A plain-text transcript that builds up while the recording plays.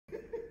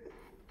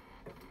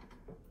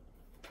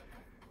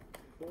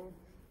Cool.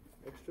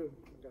 Extra,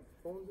 got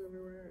phones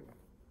everywhere and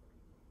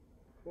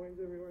coins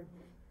everywhere.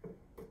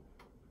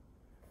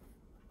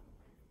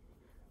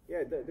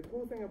 Yeah, the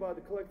cool thing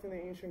about collecting the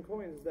ancient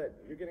coins is that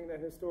you're getting that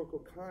historical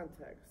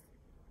context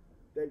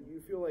that you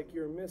feel like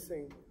you're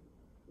missing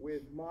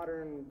with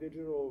modern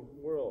digital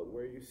world,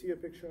 where you see a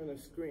picture on the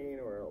screen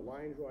or a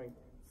line drawing,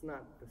 it's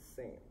not the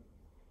same.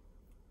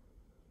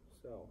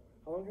 So,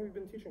 how long have you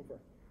been teaching for?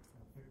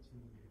 13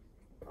 years.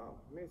 Wow,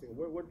 amazing.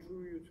 What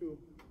drew you to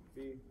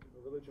be a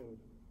religion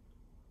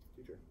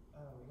teacher?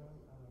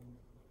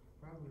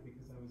 Probably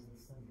because I was in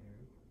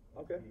seminary,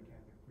 Okay. to be a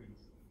Catholic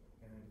priest,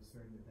 and I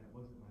discerned that that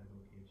wasn't my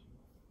vocation.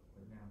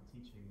 But now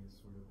teaching is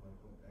sort of like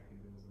what I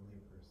can do as a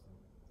layperson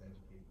to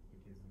educate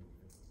the kids in the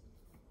faith.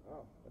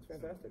 Oh, that's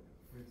fantastic. So,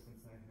 for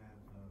instance, I have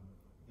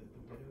the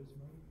widow's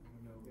mite. I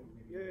don't know,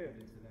 maybe Yeah, we'll yeah.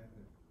 get into that,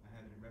 but I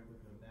have a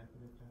replica of that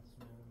that I passed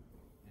around,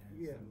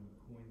 and Yeah. some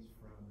coins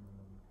from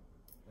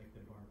like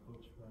the Bar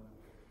Kochba.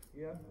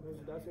 Yeah,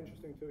 that's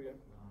interesting too, yeah.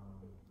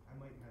 I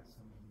might have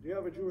some. Do you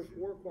have a Jewish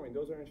war coin?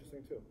 Those are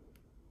interesting too.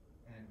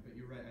 But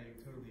you're right, I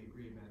totally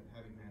agree about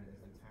having that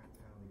as a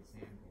tactile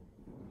example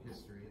of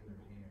history in their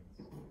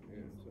hands.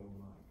 Yeah, means so. a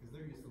whole lot. Because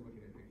they're used to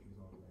looking at pictures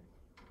all day.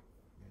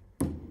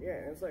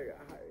 Yeah, and it's like,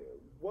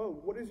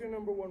 what is your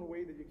number one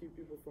way that you keep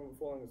people from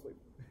falling asleep?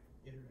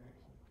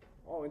 Interaction.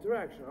 Oh,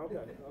 interaction,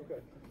 okay, okay.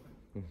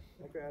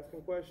 Okay,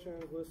 asking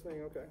questions,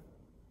 listening, okay.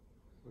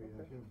 Wait,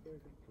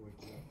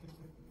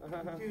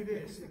 Okay. do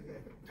this.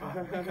 Talk,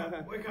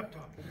 wake up,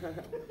 talk.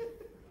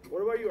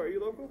 What about you? Are you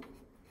local?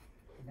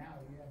 Now,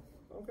 yes.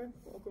 Okay,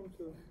 welcome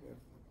to, yeah.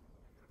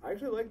 I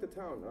actually like the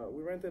town.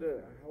 We rented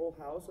a whole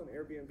house on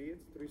Airbnb.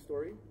 It's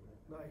 3-story.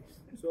 Nice.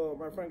 So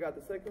my friend got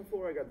the 2nd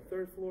floor, I got the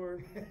 3rd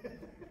floor.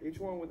 Each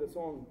one with its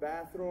own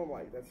bathroom.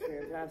 Like, that's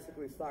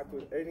fantastically stocked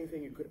with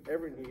anything you could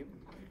ever need.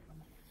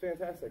 It's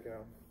fantastic, you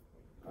know.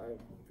 I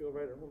feel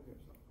right at home here.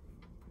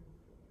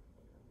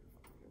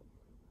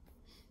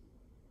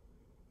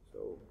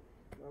 So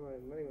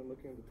I'm not even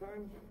looking at the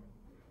time.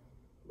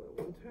 About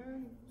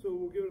 1:10. So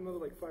we'll give it another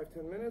like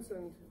 5-10 minutes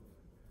and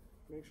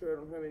make sure I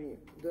don't have any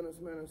Dennis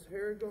Menace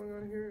hair going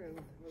on here, and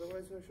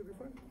otherwise I should be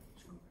fine.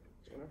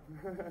 You know?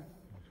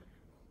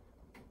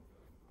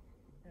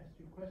 Ask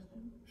you a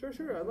question?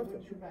 Sure, I'd love to.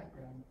 What's your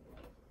background?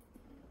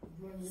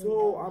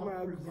 So I'm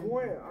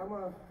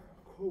a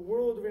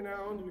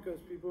world-renowned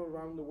because people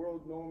around the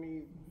world know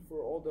me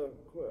for all the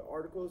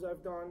articles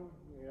I've done.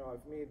 You know,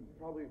 I've made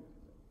probably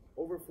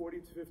over 40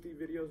 to 50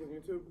 videos on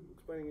YouTube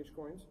explaining each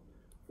coins.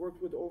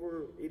 Worked with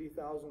over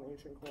 80,000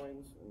 ancient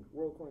coins and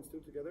world coins too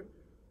together.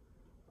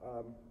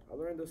 I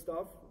learned this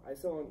stuff. I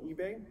sell on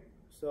eBay,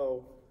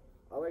 so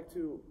I like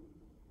to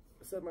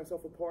set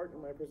myself apart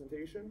in my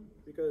presentation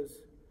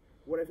because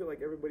what I feel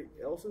like everybody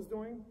else is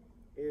doing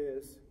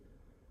is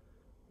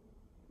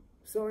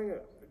selling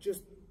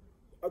just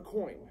a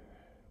coin,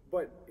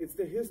 but it's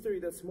the history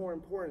that's more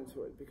important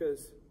to it,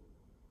 because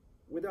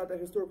without that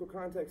historical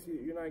context,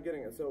 you're not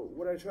getting it. So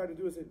what I try to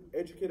do is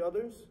educate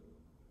others,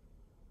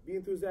 be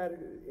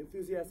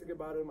enthusiastic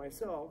about it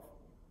myself,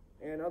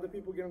 and other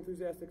people get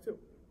enthusiastic too.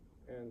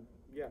 And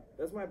yeah,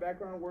 that's my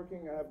background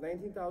working. I have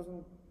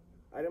 19,000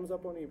 items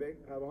up on eBay.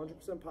 I have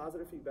 100%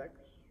 positive feedback.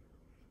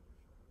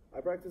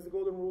 I practice the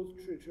golden rules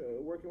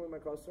working with my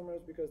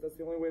customers because that's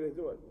the only way to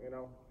do it. You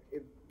know,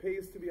 it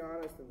pays to be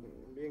honest and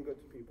being good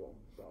to people.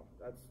 So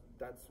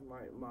that's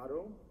my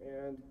motto.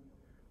 And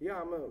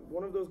yeah, I'm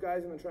one of those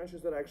guys in the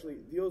trenches that actually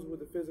deals with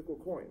the physical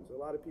coins. A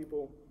lot of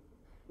people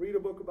read a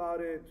book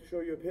about it,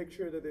 show you a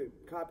picture that they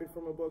copied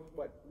from a book,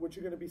 but what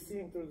you're going to be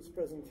seeing through this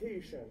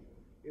presentation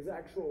is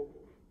actual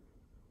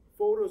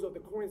photos of the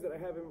coins that I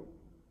have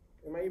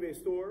in my eBay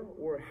store,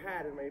 or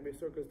had in my eBay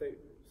store, because they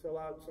sell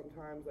out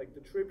sometimes. Like the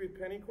tribute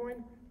penny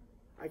coin,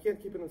 I can't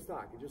keep it in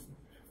stock, it just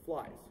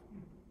flies.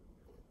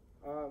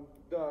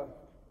 The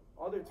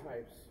other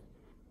types,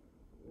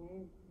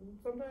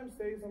 sometimes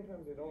stay,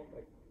 sometimes they don't.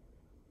 Like,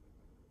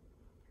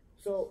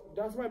 so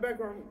that's my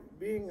background,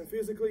 being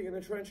physically in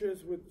the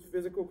trenches with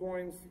physical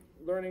coins,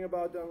 learning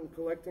about them,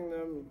 collecting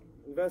them,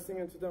 investing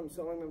into them,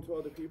 selling them to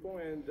other people,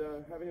 and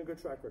having a good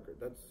track record.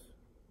 That's.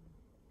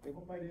 I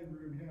hope I didn't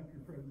ruin half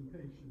your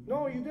presentation.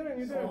 No, you didn't.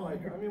 You didn't.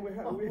 Like, I mean, we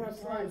have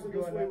time, so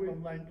this way we.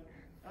 I'm like,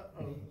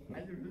 uh-oh.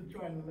 I was just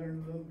trying to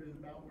learn a little bit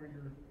about where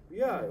you're.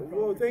 Yeah.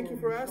 Well, thank you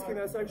for asking.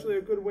 That's actually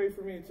a good way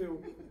for me to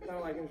kind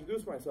of like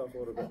introduce myself a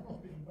little bit. Oh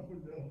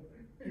no!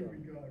 Here we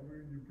go. I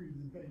ruined your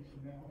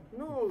presentation now.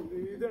 No,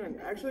 you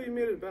didn't. Actually, you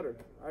made it better.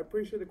 I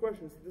appreciate the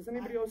questions. Does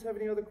anybody else have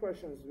any other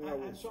questions? You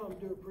know, I saw him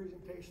do a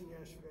presentation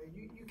yesterday.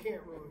 You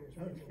can't ruin his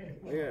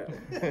presentation. Yeah.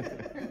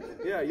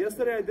 Yeah,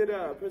 yesterday I did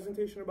a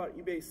presentation about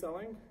eBay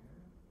selling.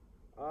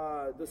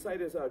 The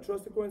site is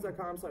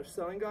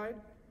TrustedCoins.com/selling guide.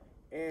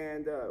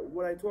 And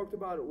what I talked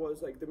about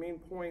was like the main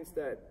points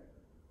that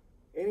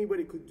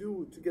anybody could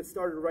do to get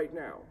started right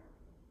now.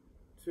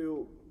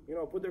 To, you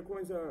know, put their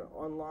coins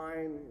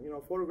online, you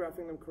know,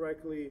 photographing them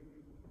correctly,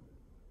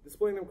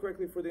 displaying them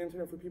correctly for the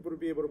internet for people to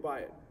be able to buy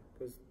it.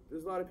 Because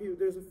there's a lot of people,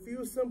 there's a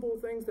few simple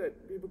things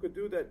that people could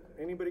do that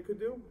anybody could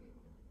do,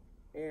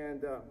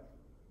 and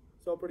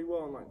sell pretty well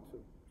online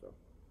too. So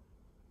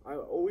I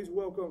always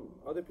welcome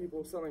other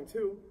people selling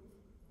too,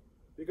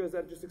 because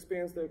that just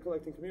expands the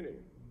collecting community.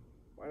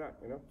 Why not,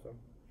 you know? So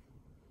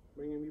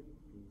bring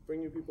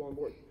new people on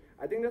board.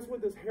 I think that's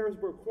what this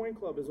Harrisburg Coin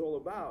Club is all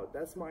about.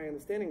 That's my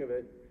understanding of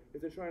it,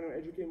 is they're trying to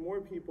educate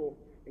more people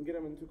and get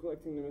them into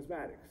collecting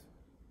numismatics.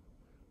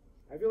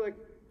 I feel like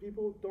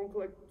people don't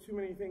collect too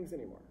many things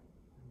anymore.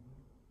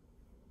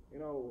 You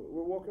know,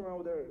 we're walking around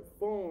with our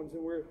phones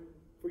and we're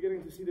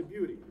forgetting to see the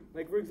beauty.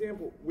 Like, for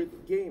example,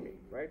 with gaming,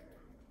 right?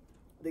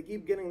 They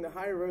keep getting the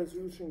higher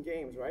resolution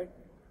games, right?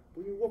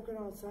 When you're walking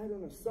outside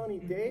on a sunny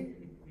day,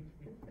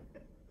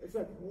 it's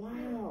like,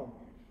 wow.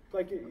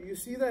 Like, you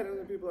see that and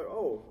then people are,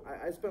 oh,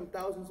 I spent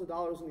thousands of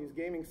dollars on these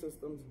gaming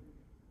systems,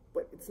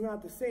 but it's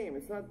not the same.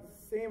 It's not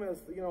the same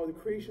as, you know, the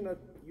creation that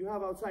you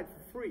have outside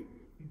for free.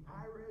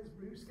 High-res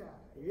blue sky.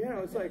 Yeah,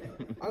 it's like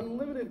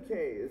unlimited K.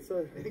 It's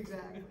a,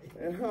 Exactly.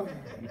 You know?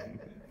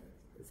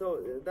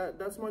 So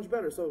that's much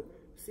better. So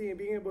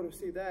being able to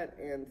see that,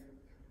 and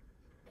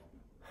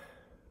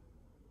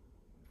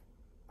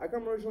I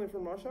come originally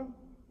from Russia,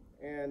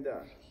 and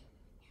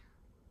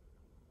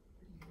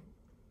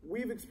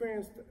we've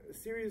experienced a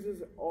series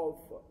of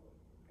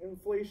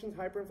inflations,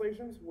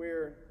 hyperinflations,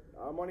 where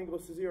money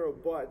goes to zero,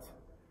 but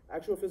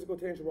actual physical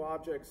tangible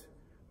objects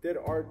that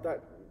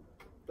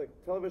like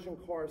television,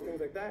 cars,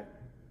 things like that,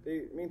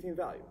 they maintain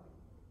value.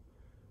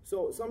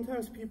 So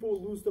sometimes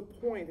people lose the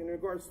point in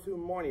regards to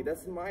money.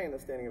 That's my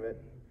understanding of it,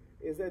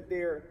 is that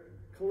they're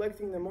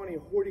collecting the money,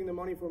 hoarding the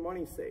money for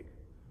money's sake.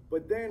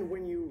 But then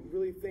when you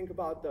really think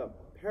about the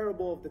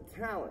parable of the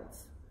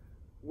talents,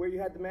 where you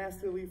had the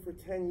master leave for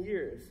 10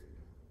 years,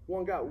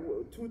 one got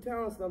 2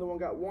 talents, another one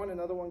got 1,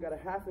 another one got a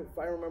half, if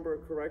I remember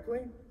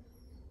correctly,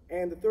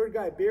 and the third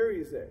guy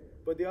buries it,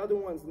 but the other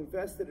ones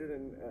invested it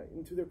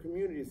into their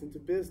communities, into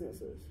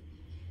businesses,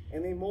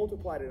 and they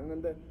multiplied it, and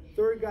then the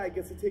third guy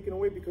gets it taken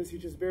away because he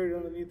just buried it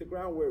underneath the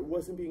ground where it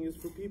wasn't being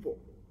used for people.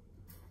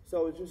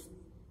 So it's just,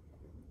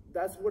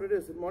 that's what it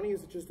is. Money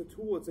is just a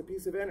tool, it's a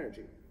piece of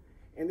energy.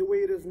 And the way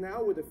it is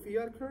now with the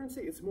fiat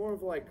currency, it's more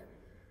of like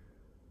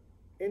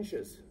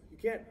inches. You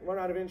can't run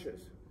out of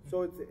inches.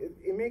 So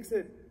it makes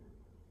it,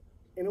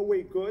 in a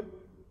way, good,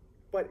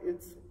 but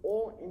it's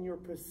all in your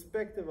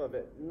perspective of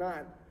it,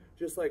 not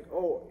just like,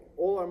 oh,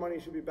 all our money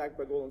should be backed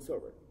by gold and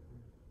silver.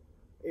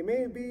 It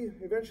may be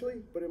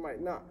eventually, but it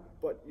might not.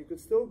 But you could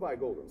still buy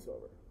gold and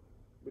silver,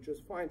 which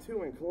is fine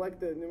too, and collect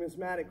the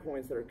numismatic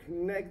coins that are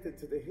connected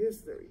to the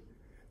history,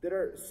 that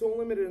are so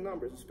limited in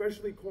numbers,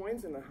 especially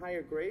coins in the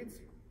higher grades.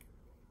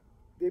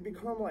 They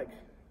become like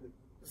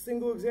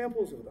single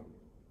examples of them.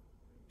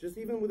 Just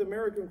even with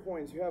American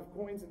coins, you have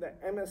coins in the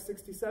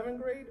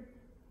MS-67 grade.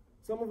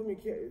 Some of them you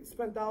can't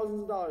spend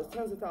thousands of dollars,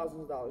 tens of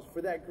thousands of dollars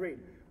for that grade,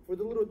 for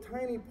the little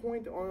tiny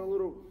point on a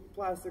little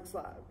plastic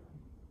slab.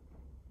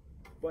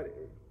 But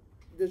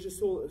there's just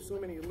so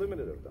many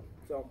limited of them.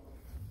 So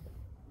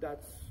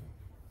that's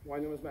why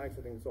numismatics,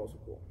 I think, is also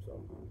cool.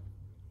 So.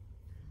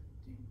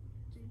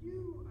 Do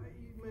you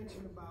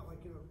mentioned about, like,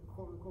 you know,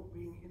 quote unquote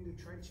being in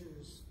the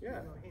trenches, yeah,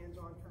 you know,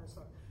 hands-on kind of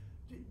stuff.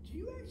 Do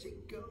you actually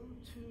go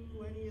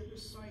to any of the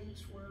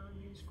sites where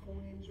these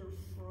coins are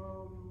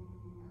from?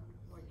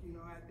 Like, you know,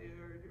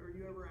 are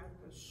you ever at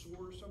the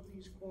source of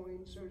these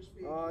coins, so to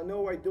speak?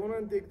 No, I don't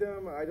undig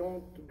them. I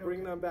don't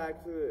bring them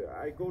back.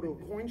 I go to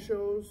coin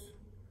shows,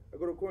 I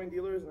go to coin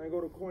dealers, and I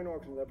go to coin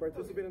auctions. I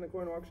participate in the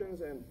coin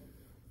auctions, and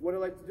what I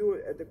like to do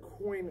at the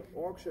coin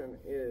auction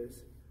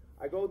is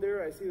I go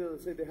there, I see that,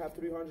 let's say they have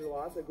 300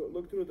 lots, I go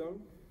look through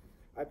them,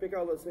 I pick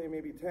out, let's say,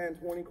 maybe 10,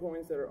 20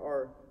 coins that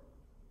are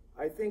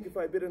I think if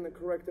I bid in the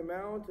correct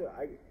amount,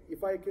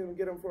 if I can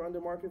get them for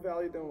under market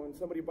value, then when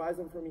somebody buys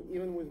them from me,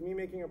 even with me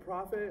making a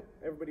profit,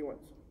 everybody wins.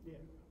 Yeah.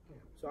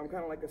 So I'm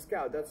kind of like a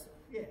scout. That's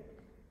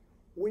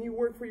when you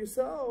work for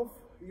yourself,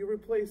 you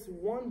replace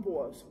one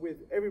boss with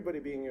everybody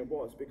being your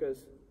boss,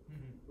 because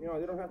you know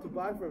they don't have to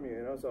buy from you.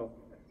 You know, so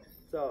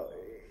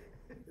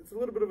it's a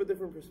little bit of a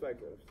different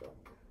perspective. So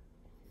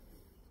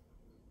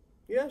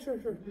yeah, sure.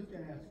 I'm just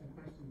gonna ask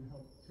a question to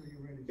help till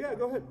you're ready. Yeah,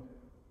 go ahead.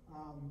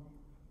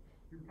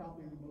 You're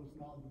probably the most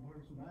knowledgeable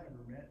person I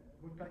ever met.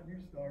 What got you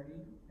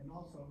started? And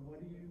also,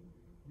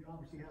 you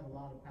obviously have a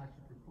lot of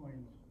passion for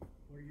coins.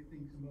 What do you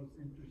think is the most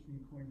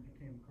interesting coins you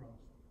came across?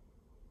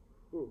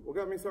 Ooh, what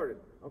got me started?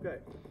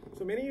 Okay.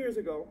 So many years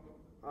ago,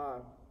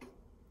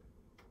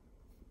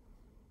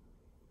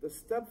 the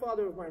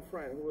stepfather of my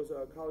friend, who was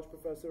a college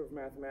professor of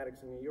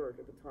mathematics in New York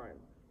at the time,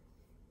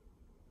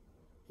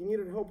 he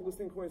needed help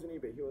listing coins on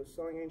eBay. He was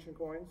selling ancient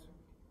coins.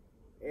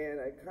 And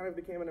I kind of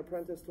became an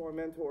apprentice to a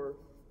mentor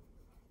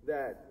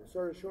that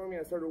started showing me.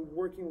 I started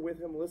working with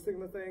him,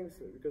 listing the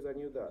things, because I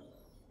knew the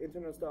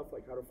internet stuff,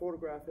 like how to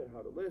photograph it,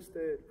 how to list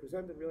it,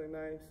 present it really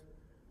nice.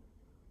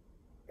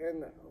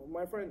 And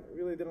my friend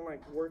really didn't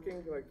like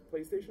working, he liked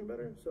PlayStation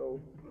better,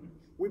 so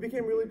we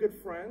became really good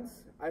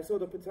friends. I saw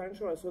the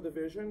potential, I saw the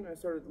vision, I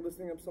started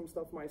listing up some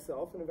stuff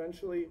myself, and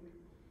eventually,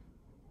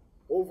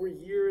 over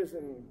years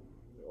and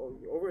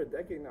over a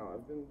decade now,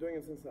 I've been doing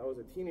it since I was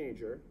a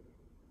teenager,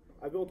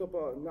 I built up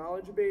a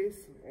knowledge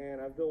base, and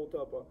I've built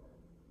up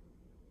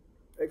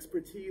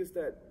expertise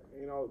that,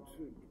 you know,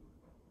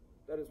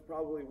 that is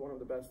probably one of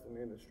the best in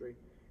the industry.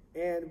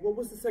 And what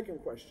was the second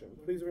question?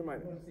 Please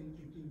remind me. What's the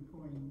interesting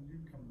coin you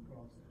come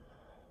across?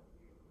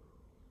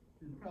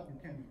 You probably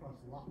came across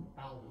a lot,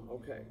 thousands.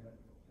 Okay. But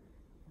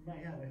you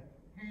might have a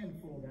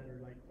handful that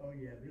are like, oh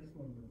yeah, this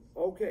one was.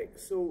 Okay,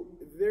 so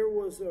there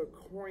was a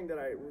coin that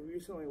I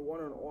recently won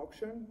an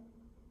auction.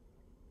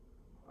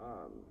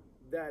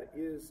 That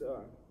is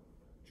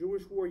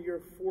Jewish War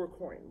Year 4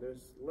 coin.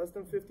 There's less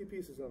than 50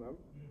 pieces on them.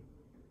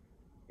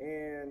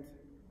 And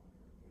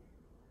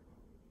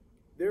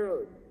there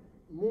are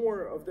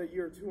more of the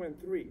year 2 and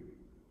 3.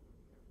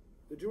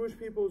 The Jewish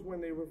people is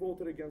when they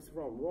revolted against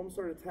Rome. Rome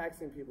started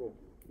taxing people.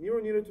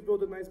 Nero needed to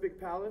build a nice big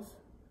palace.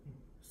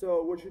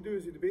 So what you do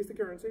is you debase the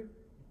currency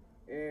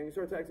and you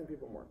start taxing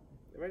people more.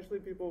 Eventually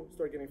people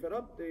start getting fed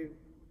up, they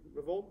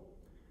revolt.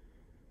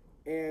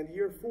 And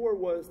year 4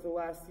 was the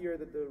last year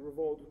that the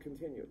revolt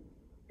continued.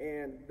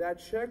 And that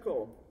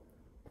shekel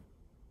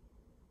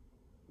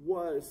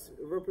was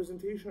a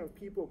representation of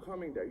people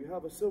coming there. You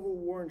have a civil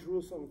war in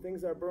Jerusalem,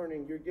 things are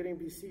burning, you're getting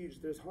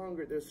besieged, there's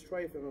hunger, there's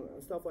strife,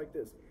 and stuff like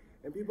this.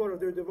 And people, out of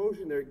their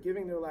devotion, they're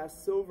giving their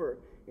last silver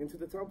into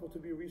the temple to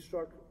be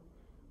restruck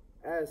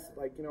as,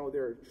 like, you know,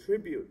 their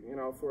tribute, you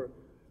know, for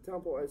the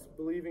temple as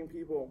believing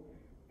people.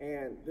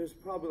 And there's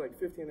probably like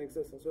 50 in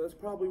existence. So that's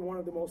probably one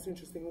of the most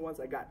interesting ones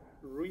I got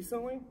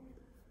recently.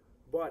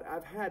 But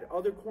I've had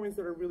other coins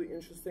that are really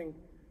interesting.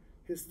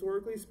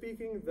 Historically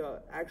speaking,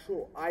 the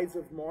actual Ides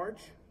of March,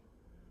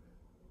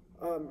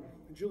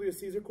 Julius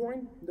Caesar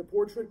coin, the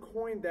portrait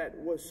coin that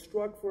was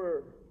struck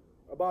for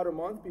about a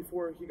month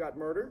before he got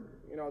murdered.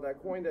 You know,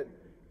 that coin that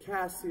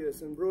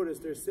Cassius and Brutus,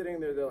 they're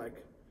sitting there, they're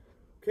like,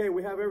 okay,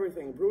 we have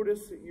everything.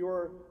 Brutus,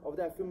 you're of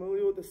that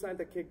familial descent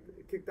that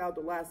kicked out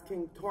the last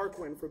king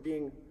Tarquin for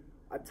being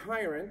a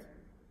tyrant,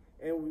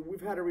 and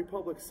we've had a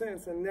republic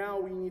since, and now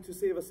we need to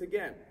save us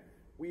again.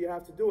 We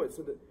have to do it.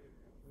 So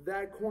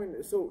that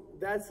coin, so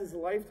that's his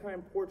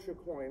lifetime portrait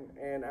coin,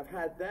 and I've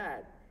had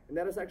that, and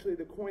that is actually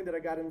the coin that I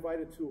got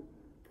invited to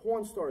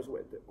Pawn Stars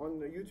with. On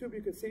the YouTube,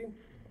 you can see,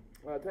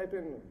 type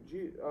in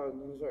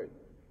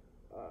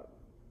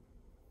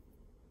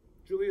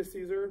Julius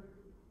Caesar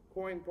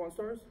coin Pawn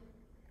Stars,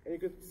 and you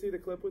could see the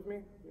clip with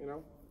me, you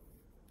know,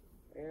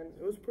 and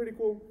it was pretty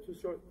cool to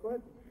show. Go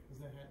ahead. Is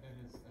that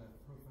has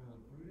profile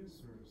of Brutus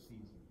or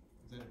Caesar?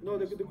 Is that No,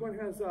 the coin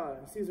has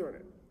Caesar in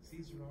it.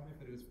 Caesar on it,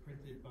 but it was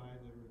printed by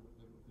the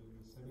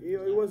Yeah,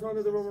 it was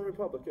under the Roman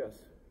Republic,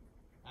 yes.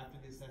 After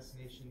the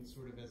assassination,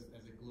 sort of as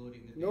a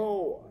gloating. That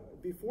no,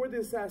 before the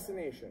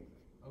assassination.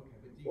 Okay,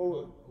 but do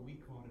you we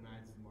call it an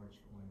Ides of March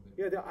coin. But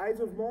yeah, the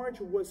Ides of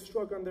March was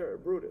struck under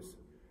Brutus.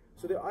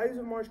 So the Ides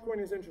of March coin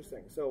is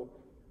interesting. So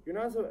you're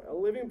not a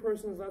living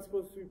person is not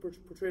supposed to be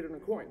portrayed in a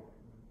coin.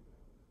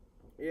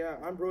 Yeah,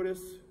 I'm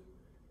Brutus.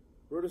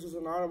 Brutus is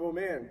an honorable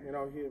man. You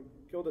know, he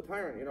killed a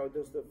tyrant. You know,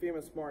 there's the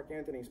famous Mark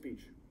Antony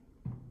speech.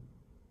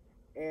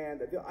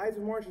 And the Ides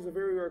of March is a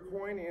very rare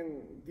coin.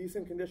 In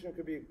decent condition, it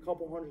could be a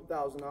couple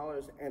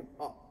 $100,000 and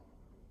up.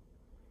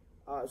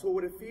 So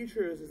what it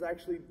features is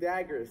actually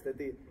daggers that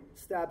they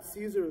stabbed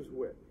Caesar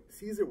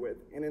with,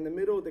 and in the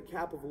middle, the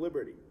cap of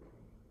liberty.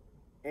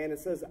 And it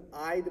says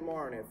Ide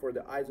Marne for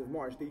the Ides of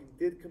March. They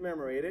did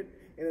commemorate it,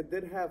 and it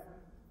did have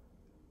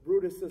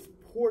Brutus's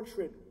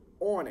portrait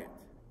on it.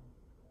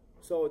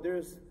 So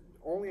there's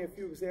only a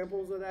few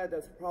examples of that.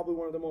 That's probably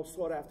one of the most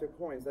sought after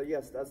coins.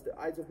 Yes, that's the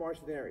Ides of March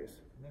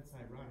denarius. And that's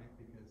ironic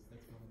because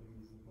that's one of the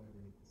reasons why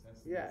they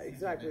assassinated Yeah, Caesar.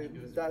 exactly. Then he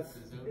goes That's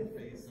and puts his own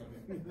face on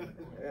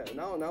it.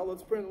 Yeah, now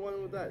let's print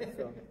one with that.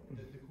 So.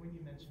 The coin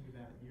you mentioned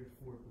about year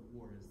 4 of the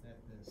war, is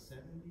that the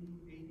 70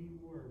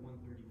 AD war or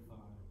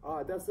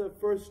 135? That's the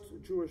first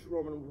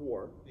Jewish-Roman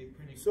war.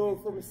 So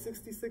from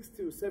 66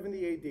 to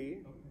 70 AD, okay.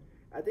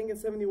 I think in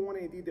 71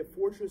 AD, the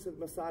fortress of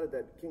Masada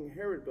that King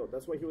Herod built,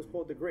 that's why he was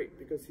called the Great,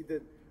 because he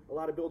did a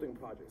lot of building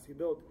projects. He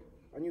built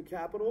a new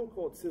capital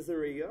called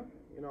Caesarea,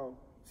 you know,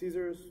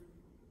 Caesar's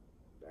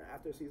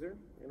after Caesar,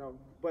 you know,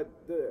 but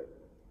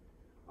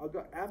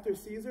after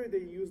Caesar, they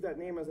used that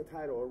name as a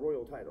title, a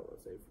royal title,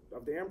 let's say,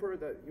 of the emperor,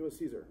 that he was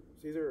Caesar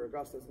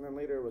Augustus, and then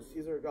later it was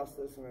Caesar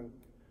Augustus, and then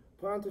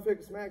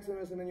Pontifex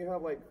Maximus, and then you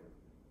have like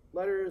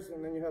letters,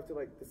 and then you have to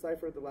like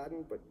decipher the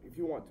Latin, but if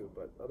you want to,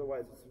 but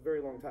otherwise it's a very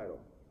long title.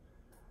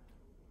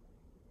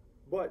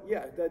 But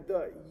yeah,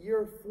 the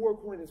year 4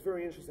 coin is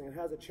very interesting. It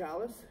has a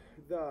chalice.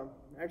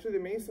 Actually, the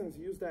Masons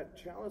use that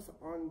chalice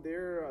on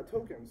their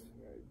tokens.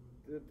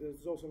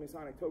 There's also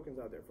Masonic tokens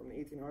out there from the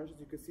 1800s.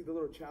 You can see the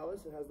little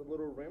chalice. It has the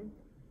little rim.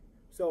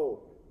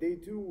 So they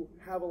do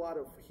have a lot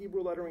of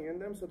Hebrew lettering in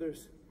them, so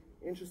there's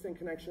interesting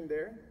connection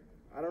there.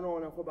 I don't know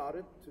enough about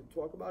it to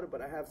talk about it,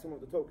 but I have some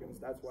of the tokens.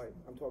 That's why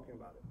I'm talking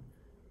about it.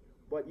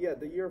 But yeah,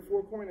 the year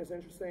 4 coin is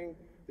interesting.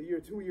 The year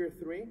 2, year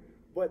 3.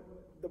 But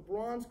the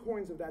bronze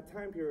coins of that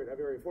time period are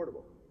very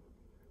affordable.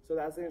 So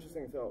that's the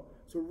interesting. So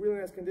really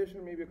nice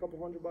condition, maybe a couple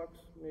 $100,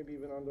 maybe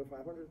even under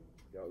 500.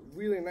 You know,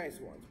 really nice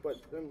ones. But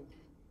then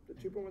the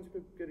cheaper ones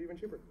could get even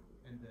cheaper.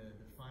 And the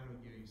final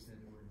year you said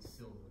were in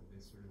silver.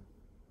 They sort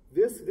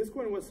of. This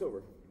coin was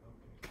silver.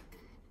 Okay.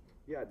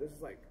 Yeah, this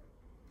is like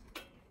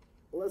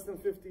less than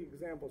 50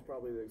 examples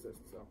probably that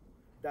exist. So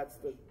that's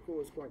the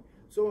coolest coin.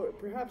 So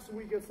perhaps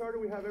we get started.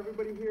 We have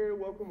everybody here.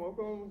 Welcome,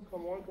 welcome.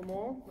 Come on, come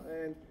on.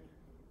 And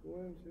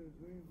 1, 2,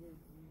 3,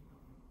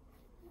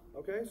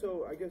 4. Okay,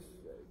 so I guess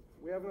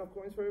we have enough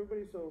coins for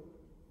everybody. So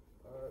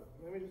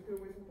let me just give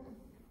away some coins.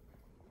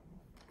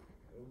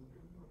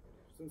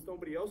 Since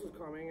nobody else is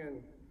coming,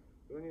 and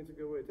we don't need to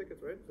give away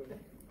tickets, right? So,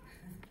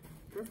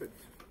 perfect.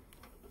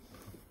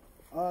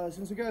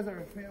 Since you guys are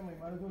a family,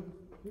 might as well just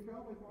pick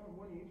out like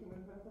one each and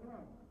then pass it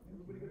around.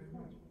 Everybody gets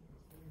coins.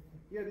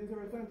 Yeah, these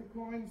are authentic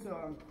coins.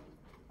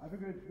 I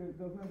figured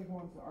the authentic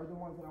ones are the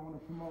ones that I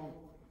want to promote.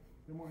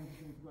 They're more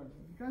interesting to guys.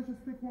 You guys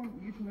just pick one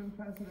each and then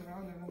pass it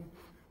around, and then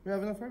we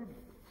have enough for everybody.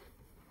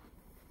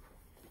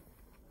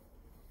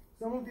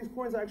 Some of these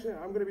coins, actually,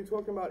 I'm going to be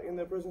talking about in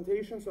the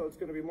presentation, so it's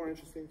going to be more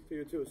interesting to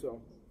you too. So,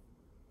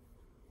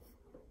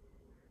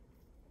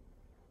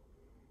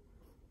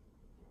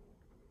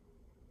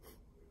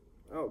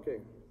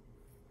 okay.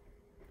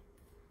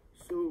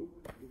 So,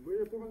 where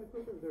did I put my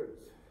clicker? There it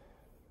is.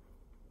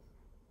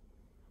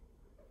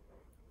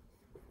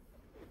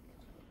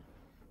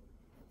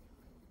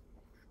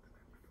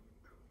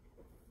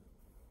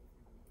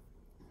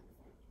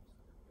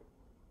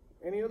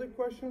 Any other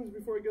questions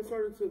before I get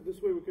started? So this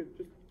way we could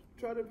just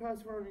try to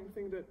pass around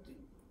anything that...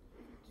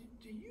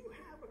 Do you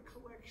have a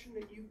collection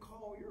that you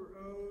call your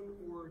own,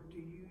 or do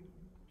you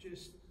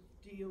just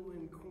deal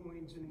in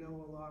coins and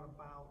know a lot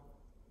about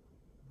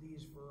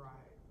these varieties?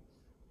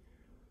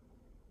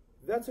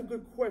 That's a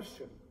good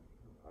question.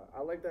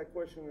 I like that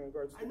question in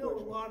regards to I know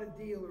question. a lot of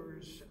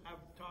dealers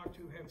I've talked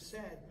to have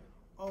said,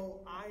 oh,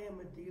 I am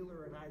a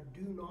dealer and I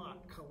do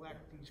not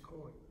collect these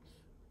coins.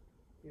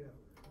 You know,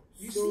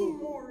 you seem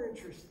more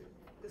interested.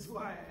 That's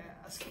why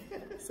I ask.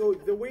 So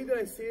the way that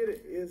I see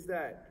it is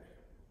that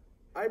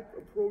I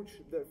approach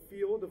the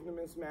field of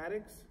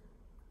numismatics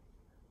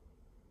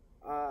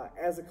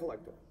as a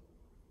collector.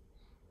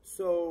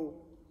 So,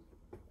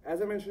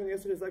 as I mentioned in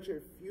yesterday's lecture,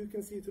 if you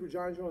can see through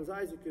John Jones'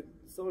 eyes, you could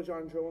sell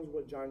John Jones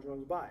what John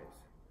Jones buys.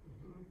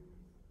 Mm-hmm.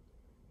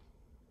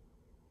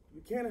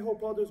 You can't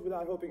help others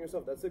without helping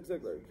yourself. That's Zig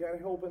Ziglar. You can't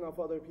help enough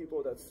other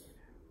people. That's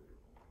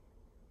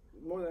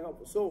more than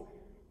helpful. So,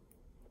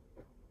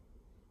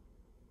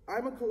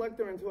 I'm a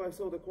collector until I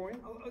sell the coin.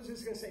 I was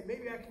just going to say,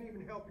 maybe I can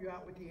even help you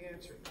out with the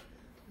answer.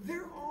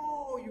 They're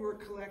all your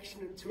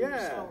collection until you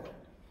sell them.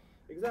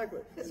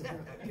 Exactly.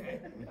 Okay.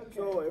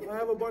 So if I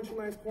have a bunch of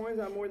nice coins,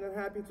 I'm more than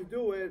happy to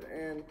do it,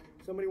 and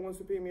somebody wants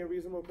to pay me a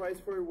reasonable price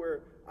for it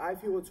where I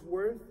feel it's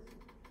worth,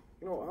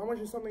 you know, how much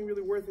is something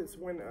really worth? It's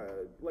when,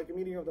 like a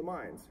meeting of the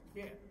minds.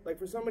 Yeah. Like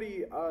for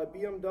somebody,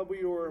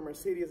 BMW or a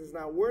Mercedes is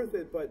not worth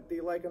it, but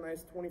they like a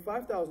nice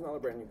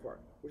 $25,000 brand new car,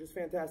 which is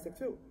fantastic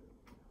too.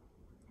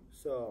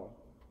 So,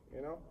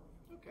 you know?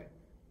 Okay.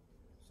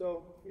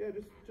 So, yeah,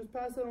 just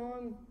pass it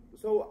on.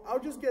 So, I'll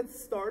just get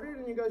started,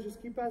 and you guys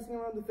just keep passing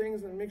around the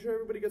things and make sure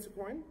everybody gets a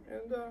coin.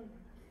 And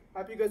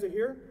happy you guys are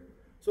here.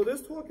 So,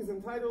 this talk is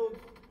entitled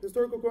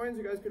Historical Coins.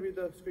 You guys could read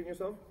the screen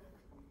yourself.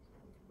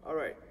 All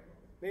right.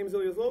 Name is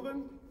Ilya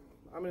Zlobin.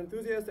 I'm an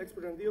enthusiast,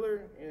 expert, and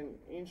dealer in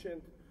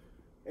ancient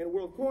and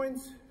world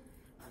coins.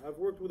 I've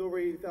worked with over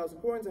 80,000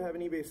 coins. I have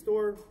an eBay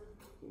store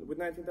with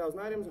 19,000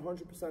 items,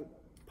 100%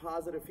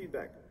 positive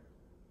feedback.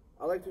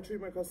 I like to treat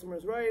my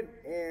customers right,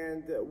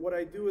 and what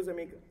I do is I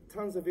make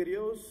tons of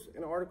videos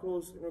and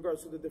articles in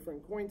regards to the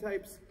different coin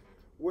types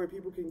where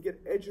people can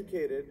get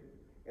educated,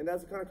 and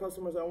that's the kind of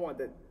customers I want,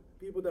 that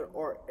people that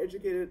are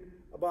educated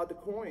about the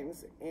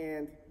coins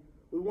and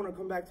we want to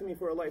come back to me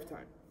for a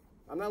lifetime.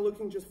 I'm not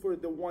looking just for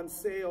the one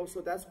sale, so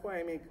that's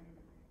why I make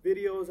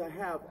videos. I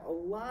have a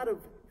lot of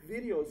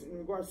videos in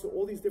regards to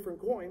all these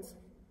different coins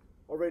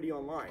already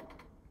online.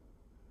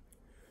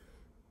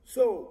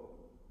 So,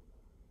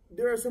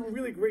 there are some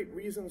really great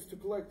reasons to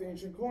collect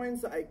ancient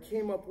coins. I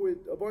came up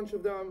with a bunch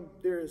of them.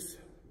 There's,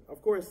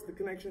 of course, the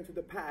connection to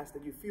the past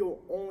that you feel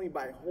only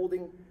by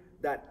holding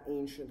that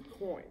ancient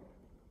coin.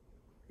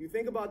 You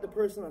think about the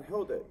person that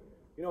held it.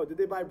 You know, did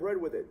they buy bread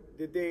with it?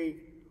 Did they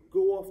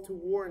go off to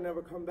war and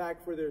never come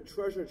back for their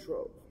treasure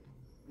trove?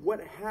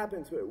 What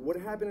happened to it? What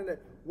happened in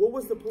that? What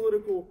was the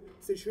political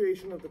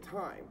situation of the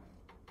time?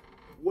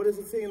 What does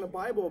it say in the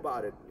Bible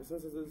about it?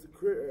 Since it's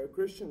a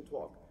Christian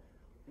talk.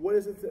 What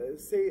does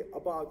it say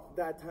about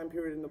that time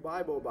period in the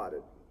Bible about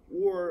it?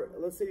 Or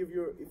let's say if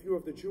you're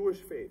of the Jewish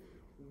faith,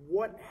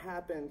 what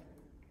happened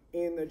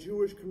in the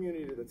Jewish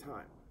community at the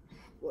time?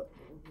 What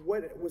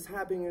was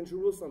happening in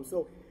Jerusalem?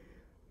 So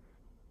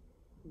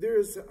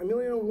there's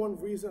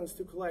 1,000,001 reasons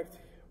to collect.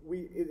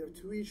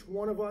 To each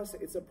one of us,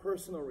 it's a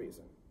personal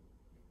reason.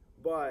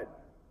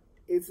 But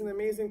it's an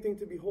amazing thing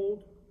to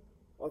behold,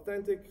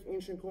 authentic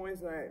ancient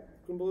coins, and I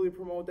completely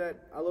promote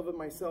that. I love it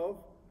myself,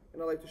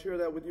 and I'd like to share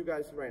that with you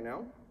guys right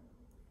now.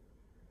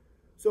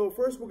 So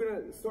first we're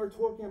going to start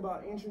talking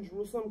about ancient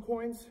Jerusalem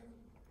coins,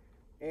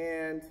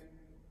 and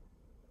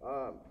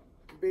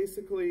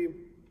basically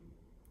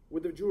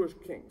with the Jewish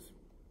kings.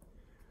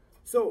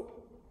 So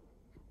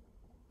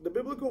the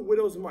biblical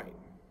widow's mite.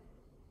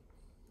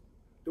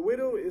 The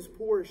widow is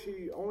poor.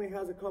 She only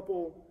has a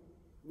couple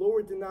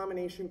lower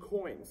denomination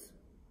coins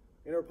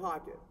in her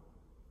pocket.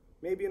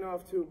 Maybe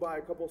enough to buy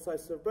a couple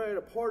slices of bread,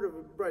 a part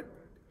of bread,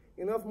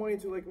 enough money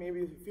to like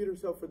maybe feed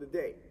herself for the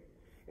day.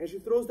 And she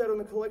throws that on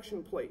the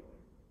collection plate.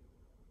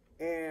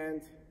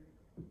 And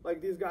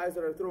like these guys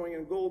that are throwing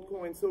in gold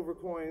coins, silver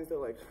coins, they're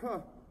like, huh,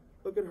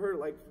 look at her,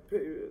 like,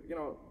 you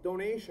know,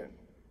 donation.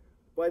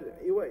 But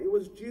it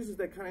was Jesus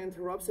that kind of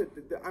interrupts it.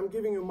 I'm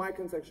giving you my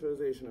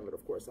contextualization of it,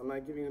 of course. I'm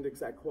not giving you the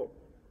exact quote.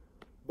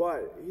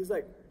 But he's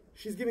like,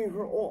 she's giving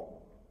her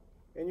all.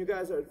 And you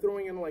guys are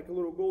throwing in like a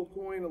little gold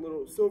coin, a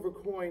little silver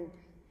coin,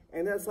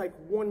 and that's like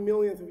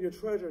 1/1,000,000th of your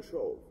treasure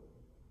trove.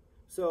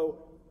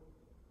 So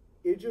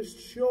it just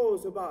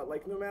shows about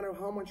like no matter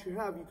how much you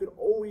have, you could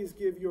always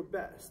give your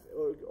best,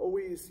 or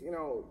always, you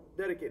know,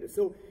 dedicate it.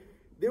 So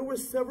there were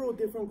several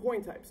different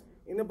coin types.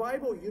 In the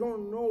Bible, you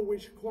don't know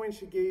which coin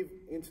she gave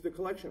into the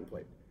collection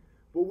plate.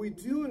 What we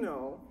do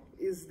know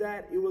is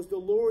that it was the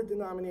lower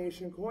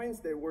denomination coins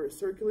that were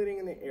circulating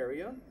in the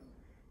area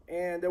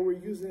and that were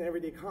used in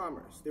everyday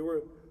commerce. They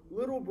were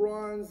little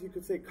bronze, you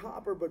could say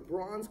copper, but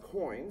bronze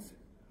coins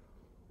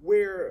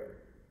where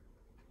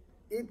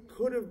it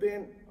could have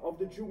been of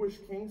the Jewish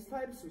kings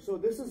types. So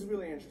this is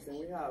really interesting.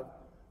 We have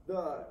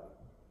the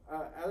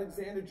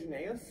Alexander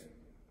Junius.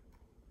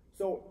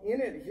 So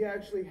in it, he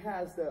actually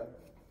has the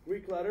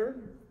Greek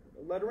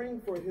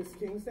lettering for his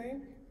king's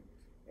name.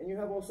 And you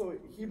have also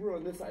Hebrew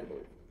on this side, I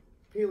believe.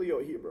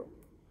 Paleo-Hebrew.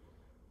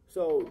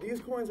 So these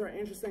coins are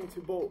interesting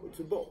to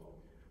both.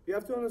 You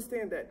have to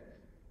understand that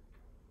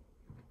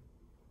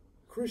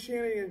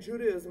Christianity and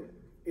Judaism,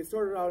 it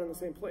started out in the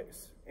same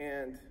place.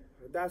 And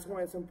that's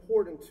why it's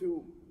important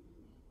to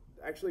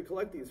actually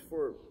collect these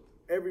for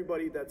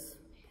everybody that's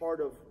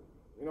part of,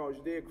 you know,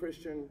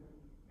 Judeo-Christian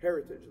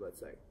heritage, let's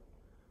say.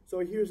 So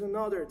here's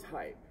another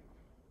type,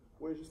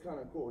 which is kind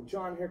of cool.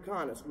 John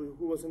Hyrcanus,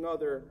 who was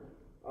another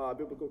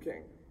biblical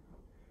king.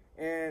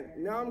 And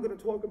now I'm going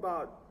to talk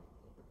about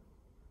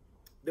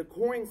the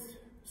coins.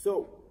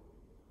 So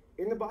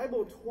in the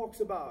Bible, it talks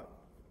about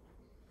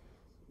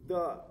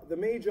the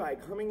Magi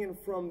coming in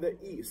from the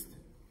east.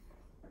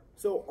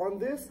 So on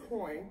this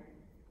coin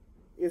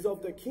is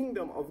of the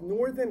kingdom of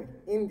northern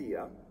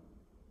India,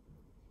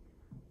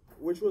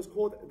 which was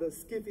called the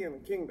Scythian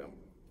kingdom.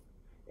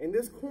 And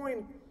this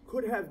coin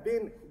could have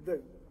been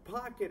the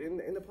pocket,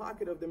 in the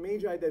pocket of the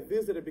Magi that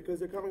visited, because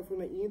they're coming from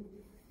the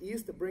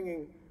east,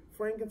 bringing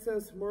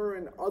frankincense, myrrh,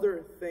 and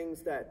other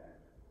things that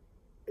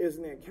is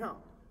in the account.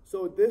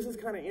 So this is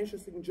kind of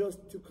interesting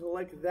just to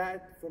collect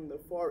that from the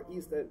far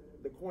east,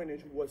 that the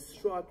coinage was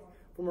struck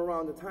from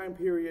around the time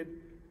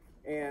period,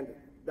 and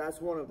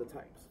that's one of the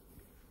types.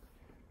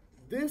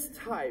 This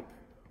type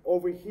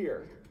over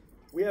here,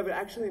 we have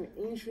actually an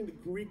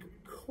ancient Greek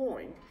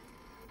coin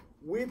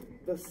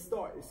with the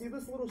star. You see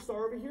this little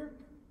star over here?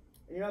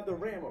 And you have the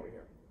ram over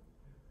here.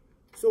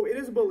 So it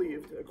is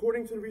believed,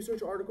 according to the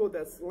research article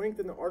that's linked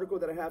in the article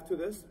that I have to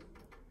this,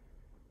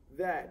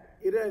 that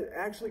it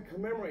actually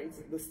commemorates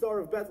the Star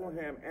of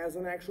Bethlehem as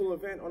an actual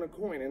event on a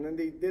coin. And then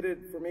they did it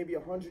for maybe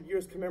 100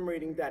 years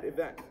commemorating that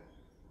event.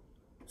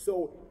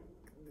 So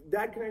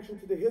that connection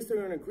to the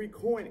history on a Greek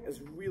coin is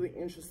really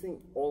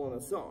interesting all on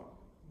its own.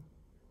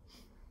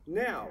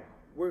 Now,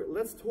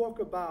 let's talk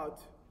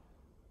about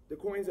the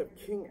coins of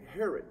King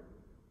Herod.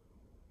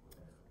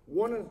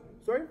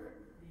 Sorry?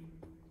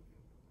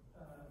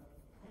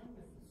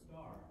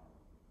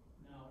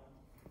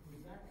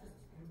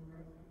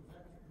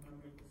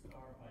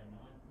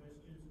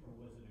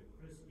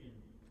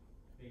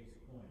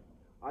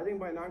 I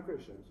think by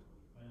non-Christians.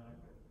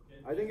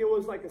 I think it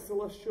was like a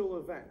celestial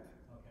event.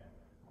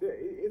 Okay.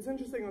 It's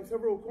interesting, on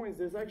several coins,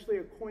 there's actually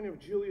a coin of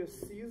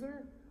Julius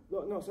Caesar.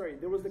 No, sorry,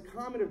 there was the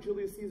comet of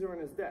Julius Caesar on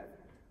his death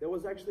that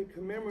was actually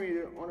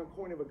commemorated on a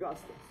coin of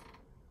Augustus,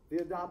 the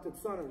adopted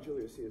son of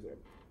Julius Caesar.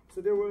 So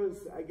there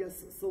was, I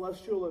guess,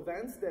 celestial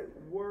events that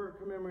were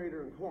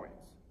commemorated in coins.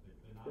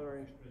 The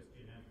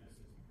non-Christian emphasis.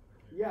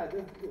 Yeah,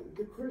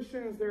 the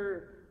Christians,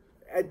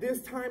 at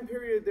this time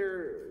period,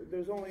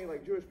 there's only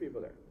like Jewish people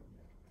there.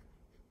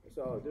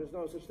 So there's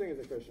no such thing as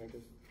a Christian,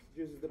 because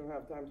Jesus didn't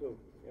have time to,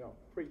 you know,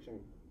 preach and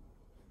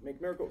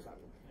make miracles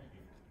happen.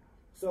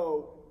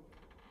 So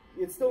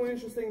it's still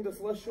interesting, the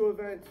celestial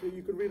event.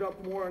 You could read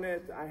up more on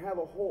it. I have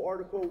a whole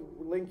article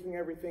linking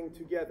everything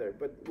together,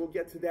 but we'll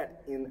get to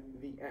that in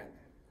the end.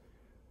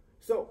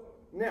 So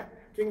now,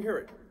 King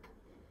Herod.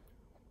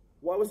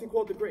 Why was he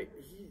called the Great?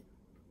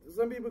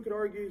 Some people could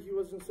argue he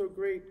wasn't so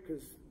great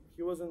because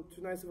he wasn't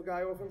too nice of a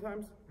guy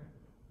oftentimes,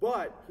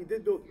 but he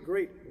did build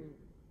great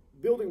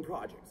building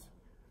projects.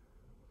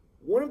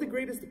 One of the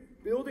greatest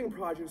building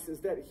projects is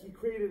that he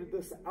created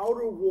this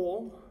outer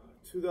wall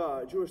to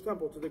the Jewish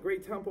temple, to the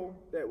great temple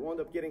that wound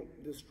up getting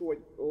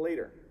destroyed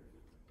later.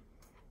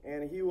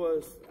 And he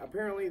was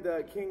apparently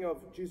the king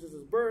of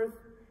Jesus' birth,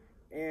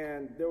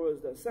 and there was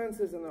the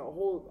census and the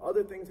whole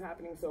other things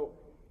happening. So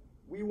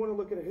we want to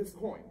look at his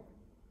coin.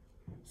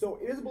 So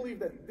it is believed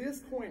that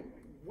this coin,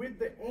 with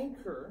the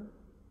anchor,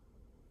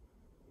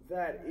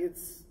 that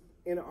it's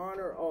in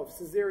honor of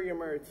Caesarea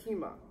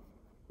Maritima,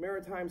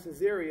 Maritime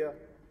Caesarea,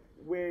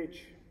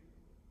 which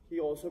he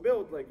also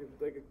built, like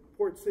a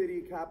port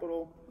city,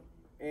 capital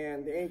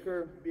and the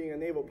anchor being a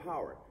naval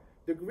power.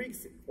 The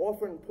Greeks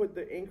often put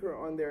the anchor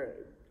on there,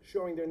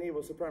 showing their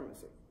naval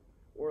supremacy,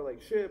 or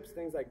like ships,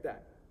 things like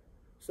that.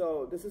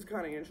 So this is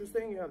kind of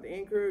interesting. You have the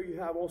anchor, you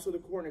have also the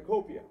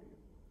cornucopia.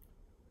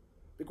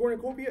 The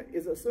cornucopia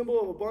is a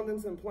symbol of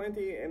abundance and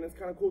plenty, and it's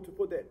kind of cool to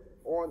put that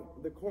on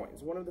the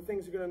coins. One of the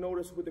things you're going to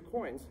notice with the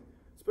coins,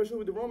 especially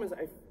with the Romans,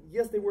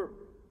 yes, they were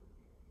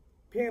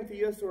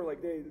pantheists, or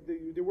like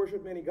they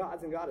worshiped many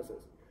gods and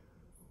goddesses.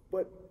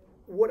 But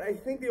what I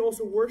think they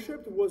also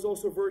worshipped was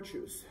also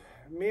virtues,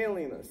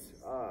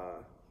 manliness,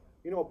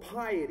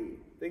 piety,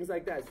 things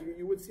like that. So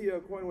you would see a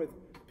coin with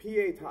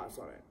pietas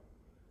on it.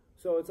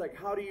 So it's like,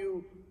 how do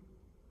you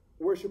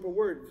worship a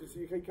word? So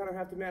you kind of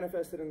have to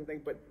manifest it in the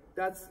thing, but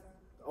that's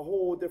a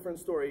whole different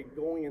story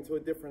going into a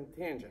different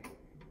tangent.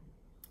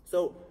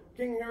 So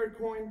King Herod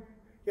coin,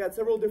 he had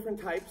several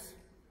different types.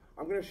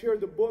 I'm going to share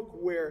the book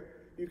where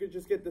you could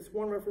just get this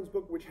one reference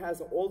book which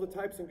has all the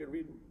types and you could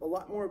read a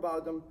lot more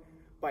about them,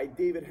 by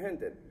David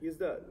Hendon. He's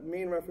the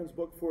main reference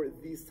book for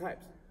these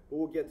types, but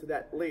we'll get to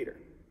that later.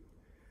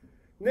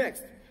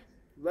 Next,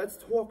 let's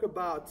talk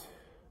about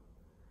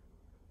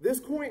this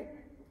coin.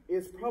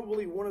 Is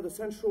probably one of the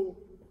central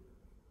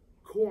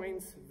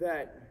coins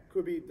that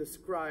could be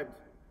described.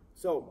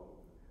 So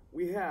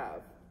we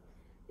have,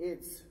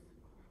 it's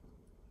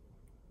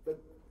the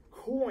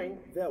coin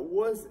that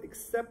was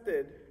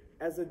accepted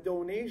as a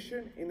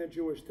donation in the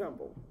Jewish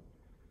temple.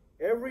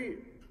 Every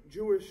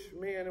Jewish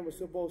man was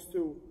supposed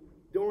to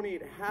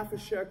donate half a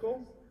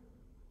shekel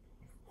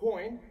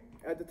coin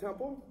at the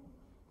temple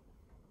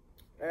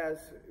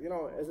as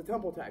a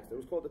temple tax. It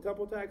was called the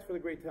temple tax for the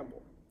great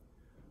temple.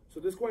 So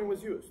this coin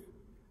was used.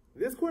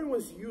 This coin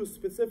was used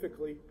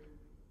specifically,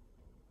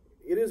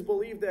 it is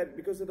believed that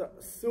because of the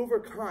silver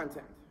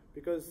content,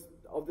 because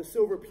of the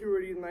silver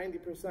purity,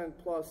 90%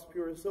 plus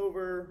pure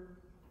silver,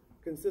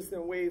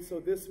 consistent weight, so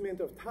this mint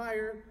of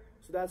Tyre,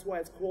 so that's why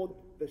it's called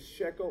the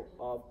shekel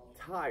of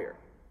Tyre.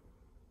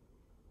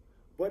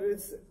 But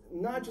it's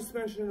not just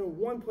mentioned in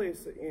one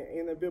place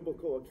in the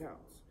biblical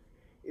accounts.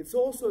 It's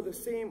also the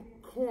same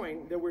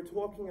coin that we're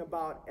talking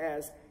about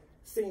as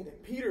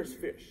St. Peter's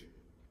fish.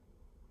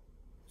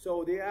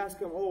 So they ask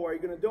him, oh, are you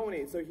going to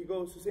donate? So he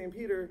goes to St.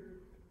 Peter,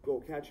 go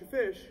catch a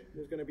fish.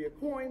 There's going to be a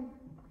coin,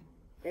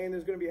 and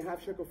there's going to be a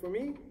half shekel for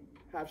me,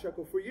 half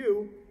shekel for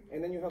you,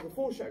 and then you have the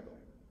full shekel,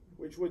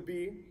 which would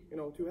be,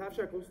 2 half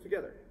shekels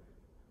together.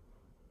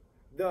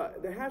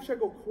 The half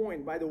shekel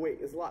coin, by the way,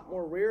 is a lot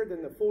more rare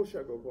than the full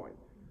shekel coin.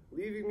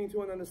 Leading me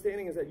to an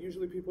understanding is that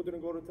usually people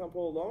didn't go to the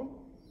temple alone.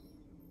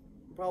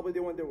 Probably they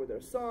went there with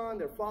their son,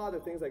 their father,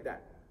 things like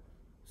that.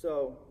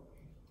 So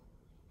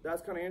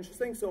that's kind of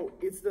interesting. So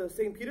it's the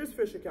St. Peter's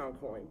fish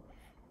account coin.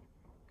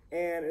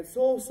 And it's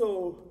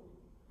also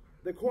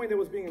the coin that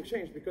was being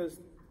exchanged because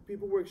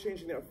people were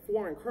exchanging their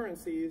foreign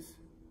currencies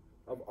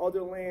of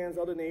other lands,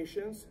 other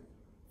nations,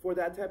 for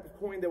that type of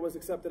coin that was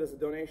accepted as a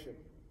donation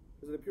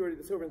because of the purity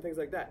of the silver and things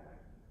like that.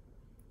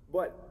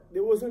 But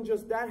there wasn't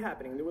just that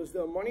happening. There was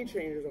the money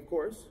changers, of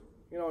course.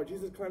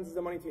 Jesus cleanses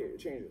the money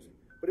changers.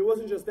 But it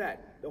wasn't just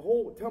that. The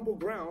whole temple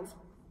grounds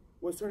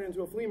was turned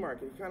into a flea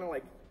market. He kind of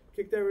like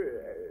kicked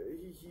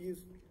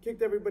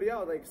everybody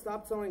out. Like,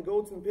 stop selling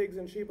goats and pigs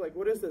and sheep. Like,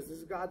 what is this? This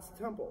is God's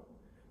temple.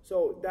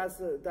 So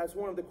that's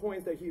one of the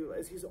coins that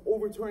as he's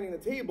overturning the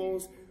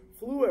tables,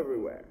 flew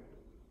everywhere.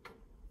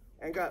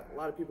 And got a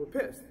lot of people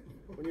pissed.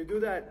 When you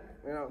do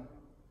that,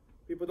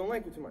 people don't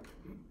like you too much.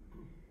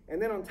 And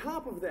then on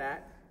top of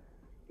that,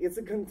 it's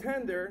a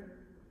contender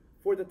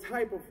for the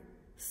type of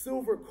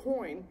silver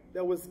coin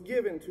that was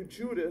given to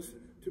Judas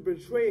to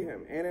betray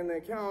him. And in the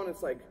account,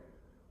 it's like,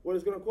 what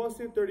is going to cost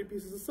you? 30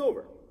 pieces of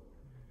silver.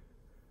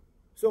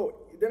 So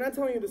they're not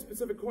telling you the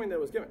specific coin that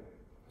was given.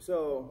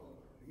 So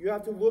you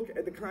have to look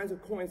at the kinds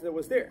of coins that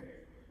was there.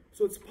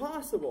 So it's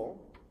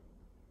possible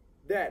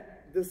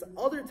that this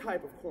other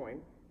type of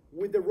coin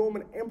with the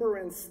Roman emperor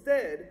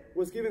instead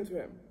was given to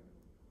him.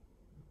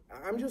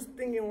 I'm just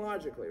thinking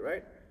logically,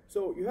 right?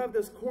 So you have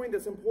this coin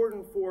that's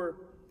important for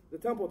the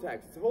temple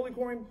tax. It's a holy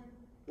coin.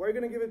 Why are you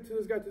going to give it to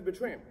this guy to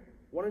betray him?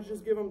 Why don't you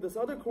just give him this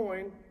other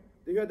coin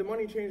that you had the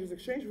money changers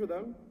exchange for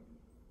them?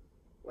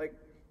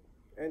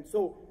 And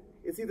so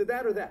it's either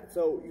that or that.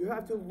 So you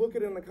have to look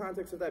at it in the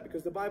context of that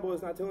because the Bible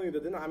is not telling you the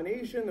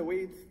denomination, the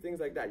weight, things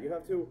like that. You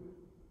have to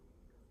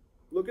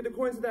look at the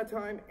coins at that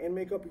time and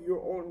make up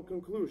your own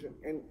conclusion.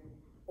 And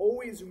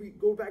always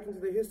go back into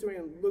the history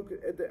and look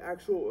at the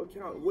actual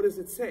account. What does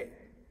it say?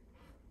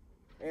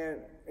 And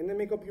then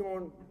make up your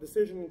own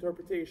decision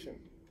interpretation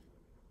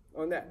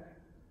on that.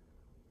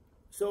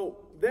 So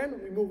then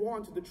we move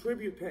on to the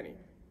tribute penny.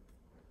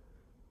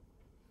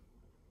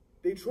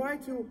 They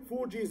tried to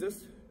fool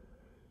Jesus,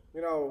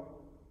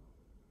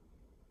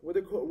 with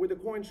the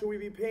coin, should we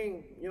be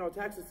paying,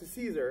 taxes to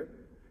Caesar?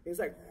 He's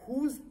like,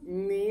 whose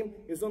name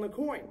is on the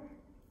coin?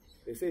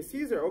 They say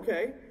Caesar,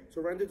 okay.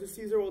 So render to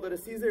Caesar all that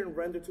is Caesar and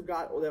render to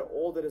God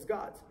all that is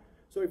God's.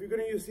 So if you're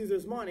going to use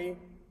Caesar's money,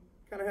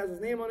 kind of has his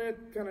name on it,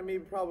 kind of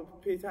maybe probably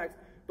pay tax.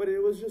 But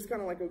it was just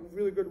kind of like a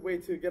really good way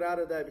to get out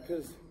of that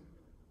because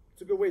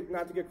it's a good way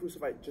not to get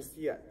crucified just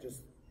yet.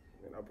 Just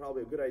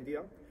probably a good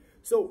idea.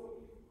 So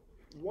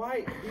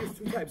why these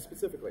two types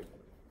specifically?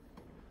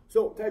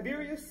 So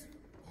Tiberius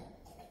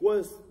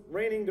was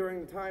reigning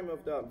during the time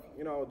of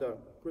the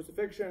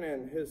crucifixion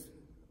and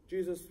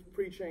Jesus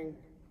preaching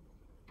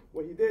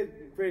what he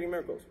did, creating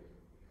miracles.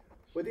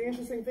 But the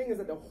interesting thing is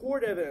that the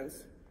hoard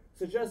evidence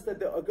suggests that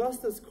the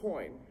Augustus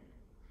coin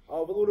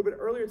of a little bit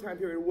earlier time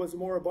period was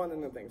more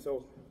abundant than things.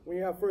 So when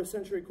you have first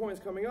century coins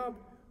coming up,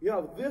 you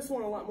have this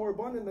one a lot more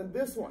abundant than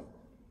this one.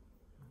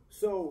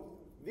 So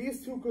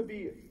these two could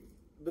be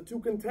the two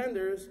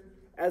contenders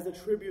as a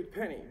tribute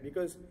penny,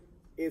 because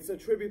it's a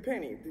tribute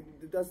penny.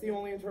 That's the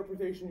only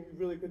interpretation you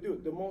really could do.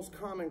 The most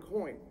common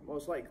coin,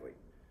 most likely.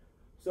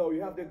 So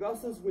you have the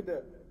Augustus with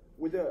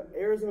the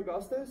heirs of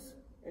Augustus,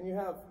 and you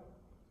have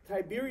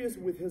Tiberius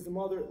with his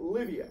mother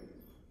Livia.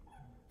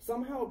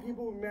 Somehow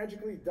people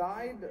magically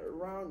died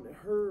around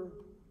her,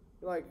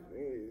 like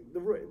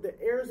the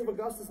heirs of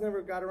Augustus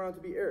never got around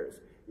to be heirs.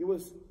 It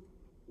was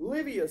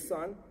Livia's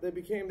son that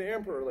became the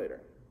emperor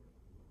later.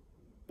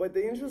 But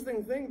the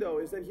interesting thing though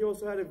is that he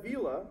also had a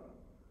villa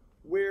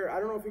where, I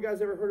don't know if you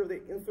guys ever heard of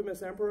the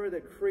infamous emperor, the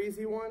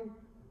crazy one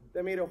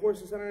that made a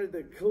horse senator,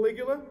 the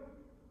Caligula.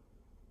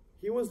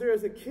 He was there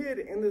as a kid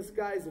in this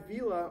guy's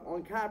villa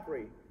on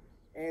Capri.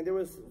 And there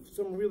was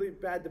some really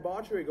bad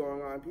debauchery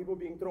going on, people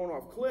being thrown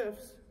off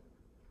cliffs,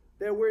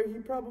 that where he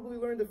probably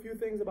learned a few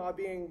things about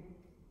being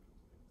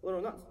a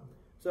little nuts.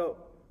 So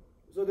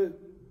the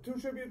two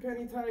tribute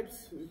penny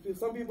types,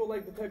 some people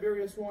like the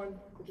Tiberius one,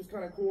 which is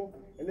kind of cool,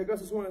 and the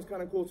Augustus one is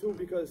kind of cool too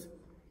because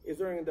it's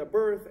during the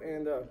birth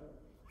and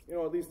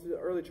at least the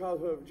early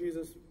childhood of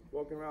Jesus,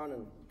 walking around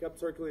and kept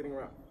circulating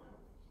around.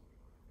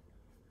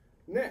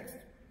 Next,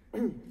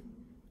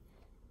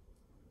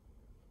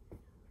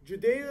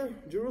 Judea,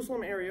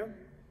 Jerusalem area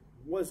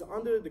was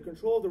under the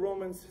control of the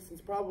Romans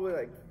since probably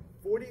like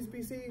 40s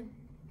BC.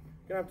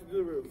 Gonna have to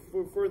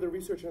do further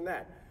research on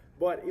that.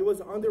 But it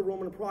was under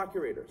Roman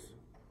procurators.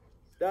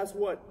 That's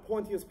what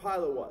Pontius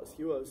Pilate was.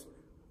 He was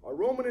a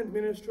Roman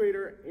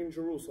administrator in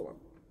Jerusalem.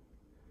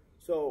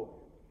 So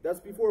that's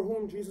before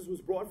whom Jesus was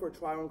brought for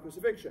trial and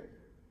crucifixion.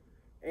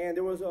 And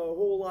there was a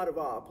whole lot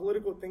of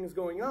political things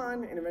going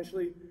on, and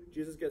eventually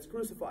Jesus gets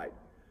crucified.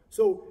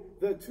 So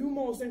the two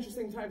most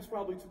interesting types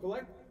probably to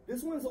collect,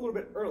 this one's a little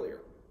bit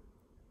earlier.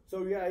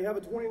 So yeah, you have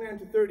a 29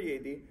 to 30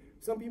 AD.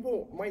 Some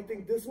people might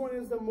think this one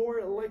is the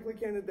more likely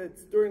candidate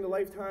that's during the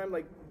lifetime,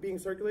 like being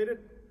circulated,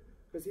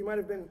 because he might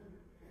have been,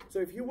 so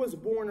if he was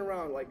born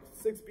around like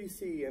 6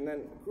 BC and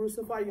then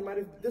crucified, he might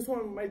have, this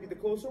one might be the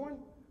closer one,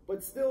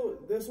 but still,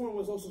 this one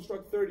was also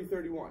struck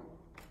 30-31.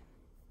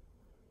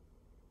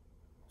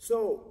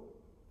 So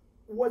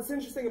what's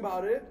interesting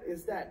about it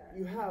is that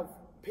you have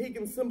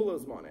pagan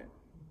symbolism on it,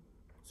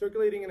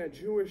 circulating in a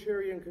Jewish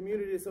Aryan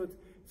community, so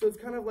it's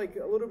kind of like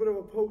a little bit of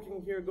a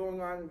poking here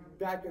going on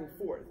back and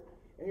forth.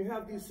 And you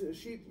have these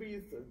sheep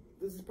wreaths.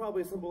 This is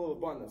probably a symbol of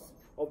abundance,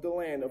 of the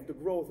land, of the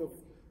growth of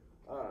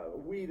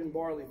wheat and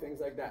barley, things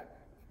like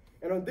that.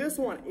 And on this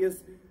one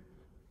is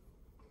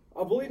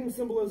a blatant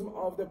symbolism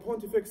of the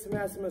Pontifex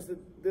Maximus.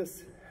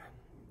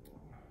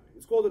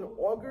 It's called an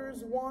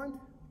augure's wand.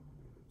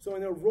 So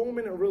in the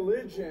Roman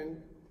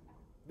religion,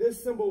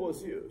 this symbol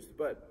was used.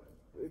 But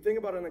think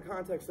about it in the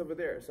context over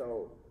there.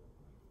 So,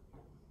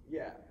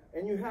 yeah.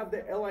 And you have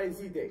the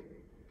LIZ date.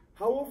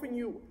 How often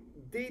you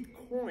date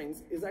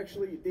coins is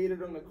actually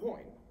dated on the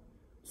coin.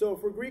 So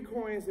for Greek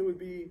coins, it would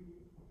be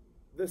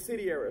the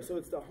city era. So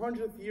it's the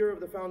 100th year of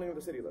the founding of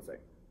the city, let's say.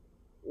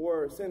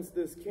 Or since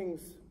this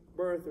king's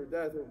birth or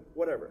death or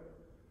whatever.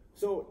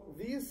 So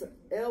these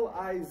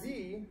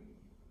LIZ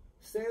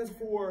stands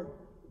for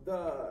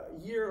the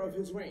year of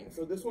his reign.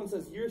 So this one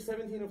says year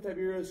 17 of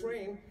Tiberius'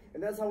 reign,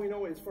 and that's how we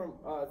know it's from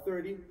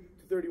 30 to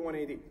 31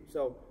 AD.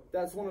 So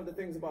that's one of the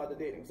things about the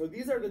dating. So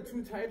these are the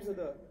two types of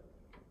the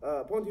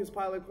Pontius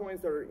Pilate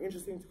coins that are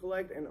interesting to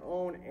collect and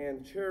own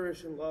and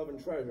cherish and love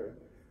and treasure.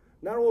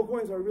 Not all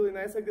coins are really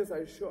nice like this.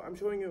 I'm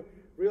showing you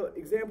real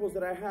examples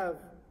that I have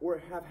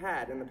or have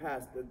had in the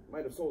past that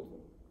might have sold me.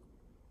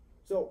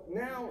 So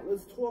now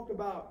let's talk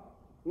about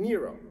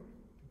Nero.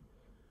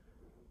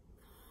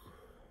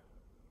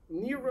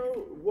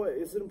 Nero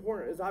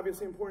is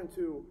obviously important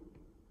to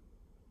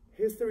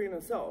history in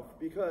itself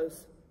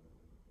because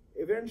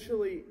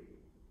eventually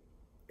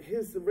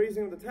his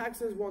raising of the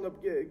taxes wound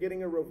up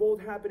getting a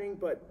revolt happening,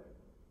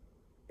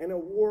 and a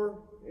war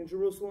in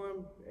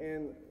Jerusalem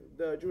and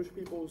the Jewish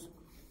peoples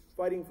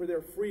fighting for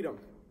their freedom,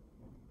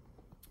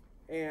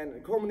 and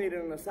it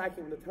culminated in a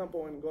sacking of the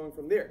temple and going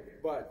from there.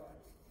 But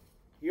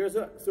here's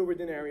a silver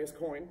denarius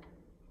coin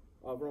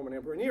of Roman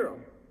Emperor Nero.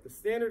 The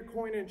standard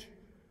coinage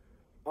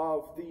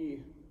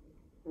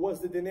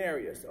was the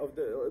denarius of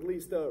at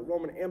least the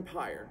Roman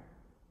Empire,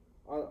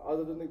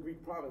 other than the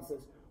Greek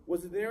provinces.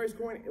 Was the denarius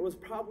coin. It was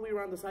probably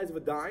around the size of a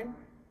dime,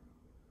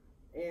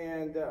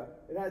 and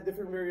it had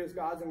different various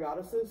gods and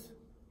goddesses.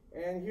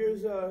 And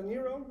here's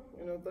Nero,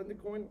 an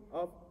authentic coin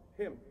of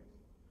him.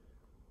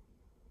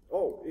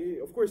 Oh,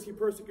 of course, he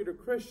persecuted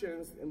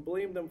Christians and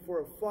blamed them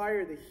for a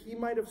fire that he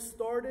might have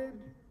started,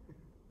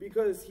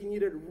 because he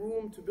needed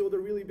room to build a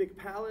really big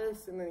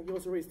palace, and then he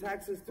also raised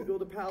taxes to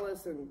build a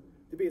palace and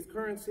debase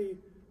currency.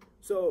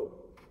 So,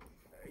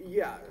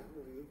 yeah,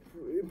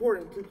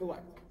 important to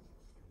collect.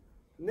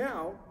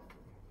 Now,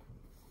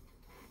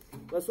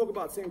 let's talk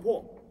about St.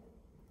 Paul.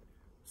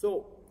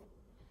 So,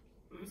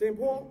 St.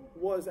 Paul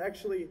was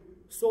actually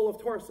Saul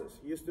of Tarsus.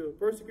 He used to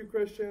persecute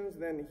Christians,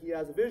 then he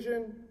has a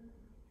vision,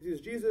 he sees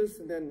Jesus,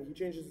 and then he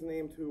changes his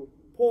name to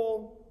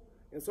Paul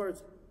and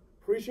starts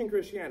preaching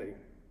Christianity.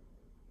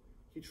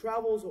 He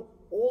travels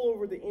all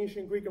over the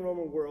ancient Greek and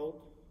Roman world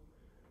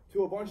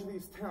to a bunch of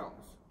these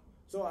towns.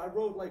 So I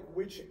wrote like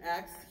which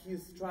acts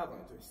he's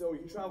traveling to. So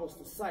he travels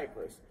to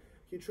Cyprus,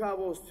 he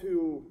travels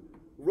to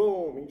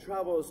Rome, he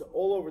travels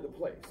all over the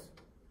place.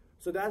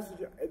 So that's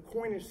a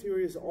coinage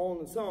series all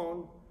on its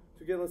own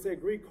to get, let's say, a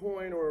Greek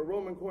coin or a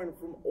Roman coin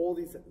from all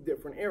these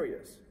different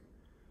areas.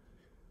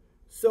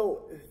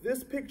 So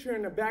this picture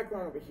in the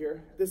background over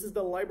here, this is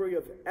the library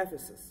of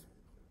Ephesus.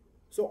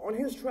 So on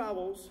his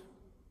travels,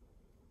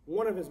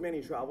 one of his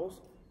many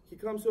travels, he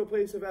comes to a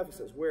place of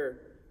Ephesus where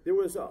there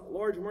was a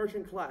large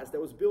merchant class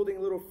that was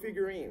building little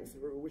figurines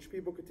which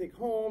people could take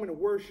home and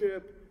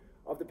worship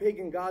of the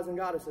pagan gods and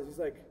goddesses. He's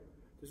like,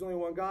 there's only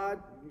one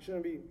God, you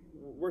shouldn't be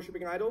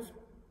worshiping idols.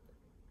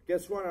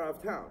 Gets run out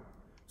of town.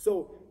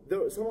 So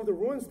some of the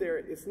ruins there,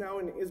 it's now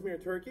in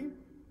Izmir, Turkey.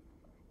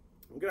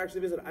 You can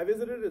actually visit. I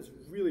visited it, it's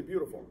really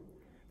beautiful.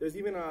 There's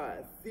even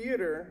a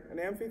theater, an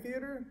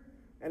amphitheater,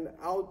 an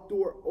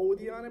outdoor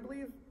Odeon, I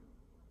believe,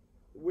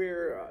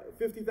 where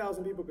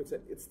 50,000 people could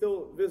sit. It's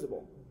still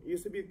visible. It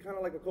used to be kind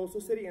of like a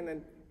coastal city and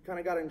then kind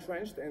of got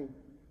entrenched, and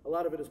a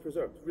lot of it is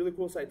preserved. Really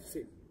cool sight to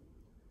see.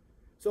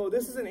 So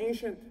this is an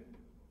ancient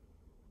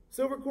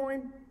silver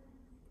coin,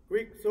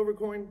 Greek silver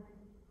coin,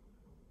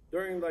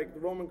 during like the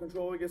Roman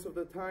control, I guess, of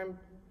the time,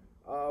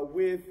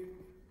 with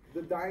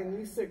the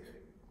Dionysic,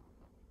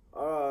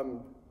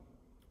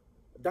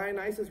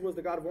 Dionysus was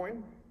the god of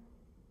wine.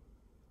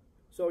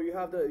 So you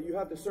have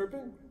the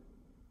serpent.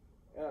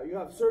 You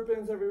have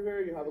serpents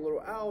everywhere. You have a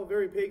little owl,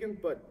 very pagan,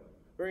 but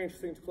very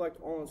interesting to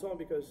collect all on its own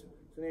because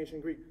it's an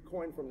ancient Greek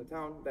coin from the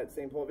town that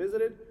St. Paul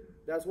visited.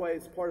 That's why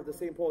it's part of the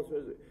St. Paul.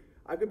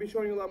 I could be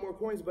showing you a lot more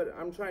coins, but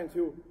I'm trying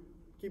to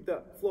keep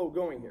the flow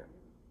going here.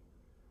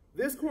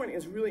 This coin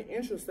is really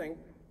interesting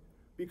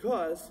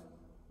because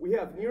we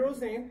have Nero's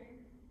name,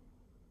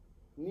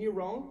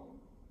 Neron,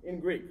 in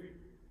Greek.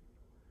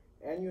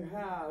 And you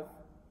have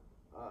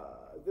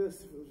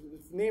this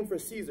name for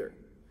Caesar.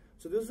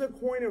 So this is a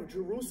coin of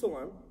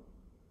Jerusalem.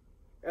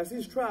 As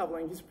he's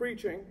traveling, he's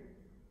preaching,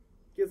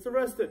 gets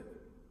arrested.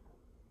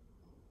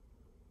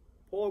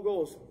 Paul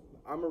goes,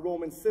 I'm a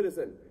Roman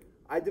citizen.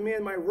 I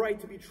demand my right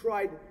to be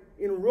tried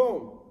in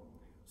Rome.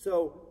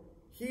 So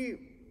he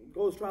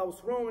travels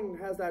to Rome and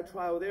has that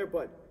trial there,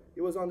 but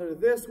it was under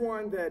this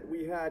one that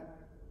we had,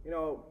 you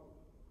know,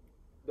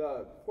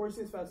 the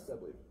Porcius Festus, I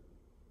believe.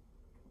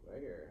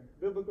 Right here.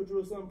 Biblical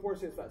Jerusalem,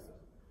 Porcius Festus.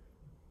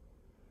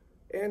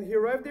 And he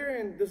arrived there,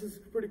 and this is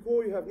pretty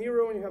cool. You have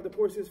Nero and you have the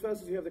Porcius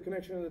Festus, you have the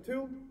connection of the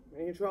two.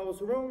 And he travels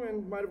to Rome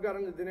and might have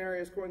gotten the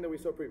denarius coin that we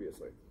saw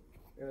previously.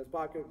 In his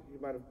pocket, he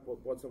might have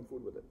bought some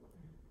food with it.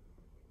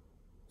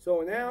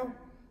 So now,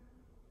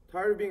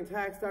 tired of being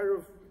taxed, tired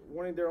of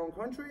wanting their own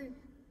country,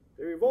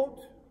 they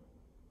revolt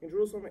in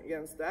Jerusalem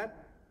against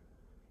that.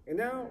 And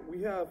now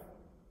we have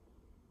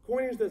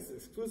coinage that's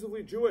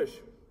exclusively Jewish,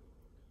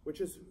 which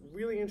is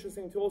really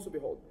interesting to also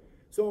behold.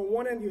 So on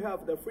one end you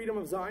have the freedom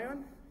of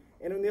Zion,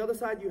 and on the other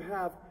side you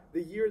have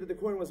the year that the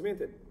coin was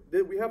minted.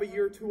 We have a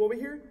year 2 over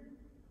here,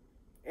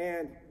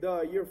 and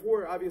the year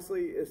 4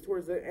 obviously is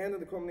towards the end of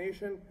the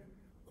culmination.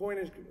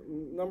 Coinage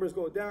numbers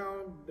go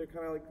down, they're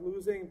kind of like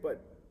losing,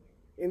 but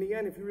in the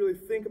end, if you really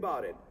think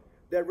about it,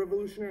 that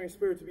revolutionary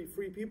spirit to be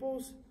free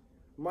peoples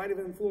might have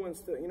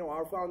influenced, you know,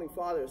 our founding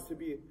fathers to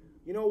be,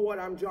 you know what,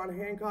 I'm John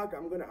Hancock,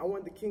 I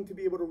want the king to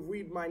be able to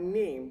read my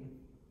name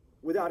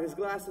without his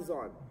glasses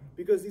on,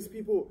 because these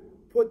people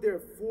put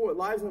their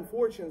lives and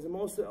fortunes, and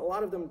a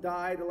lot of them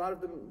died, a lot of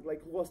them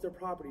like lost their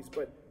properties,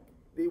 but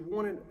they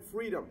wanted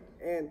freedom,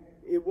 and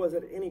it was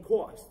at any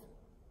cost.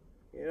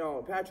 You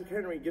know, Patrick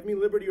Henry, give me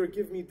liberty or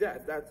give me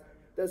death.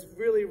 That's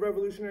really a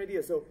revolutionary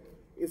idea. So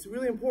it's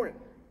really important.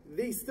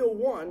 They still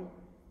won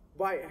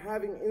by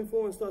having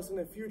influenced us in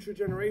the future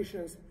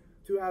generations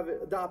to have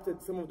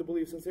adopted some of the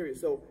beliefs in Syria.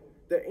 So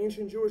the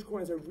ancient Jewish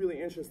coins are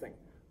really interesting.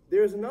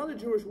 There's another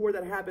Jewish war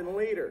that happened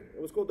later.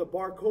 It was called the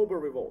Bar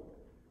Kokhba Revolt.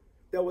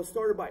 That was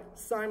started by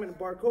Simon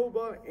Bar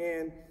Kokhba,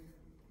 and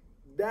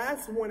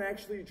that's when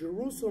actually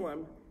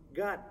Jerusalem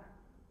got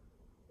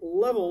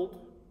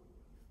leveled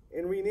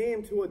and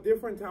renamed to a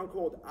different town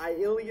called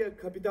Aelia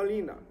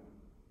Capitolina,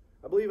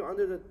 I believe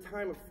under the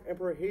time of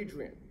Emperor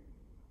Hadrian.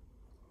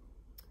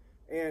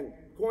 And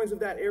coins of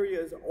that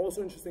area is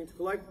also interesting to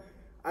collect.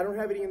 I don't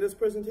have any in this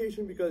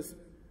presentation because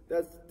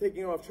that's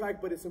taking off track,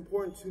 but it's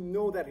important to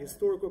know that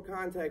historical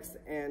context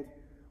and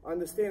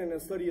understand it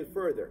and study it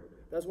further.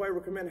 That's why I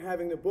recommend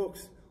having the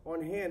books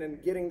on hand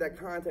and getting that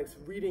context,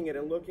 reading it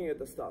and looking at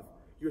the stuff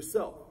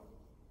yourself.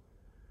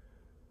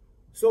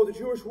 So the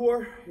Jewish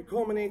war, it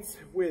culminates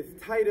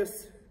with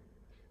Titus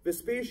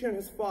Vespasian,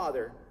 his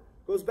father,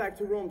 goes back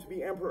to Rome to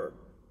be emperor.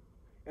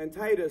 And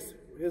Titus,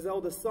 his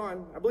eldest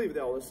son, I believe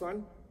the eldest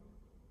son,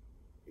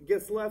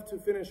 gets left to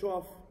finish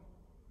off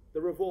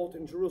the revolt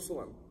in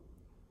Jerusalem.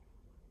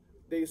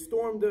 They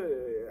stormed,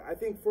 I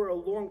think for a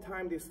long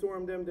time, they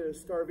stormed them. There's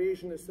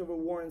starvation, there's civil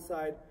war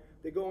inside.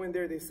 They go in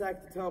there, they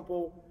sack the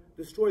temple,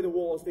 destroy the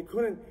walls.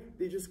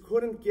 They just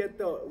couldn't get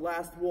the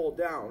last wall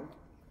down.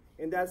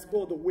 And that's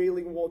called the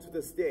Wailing Wall to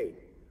this day.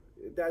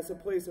 That's a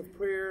place of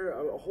prayer,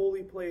 a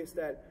holy place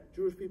that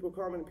Jewish people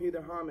come and pay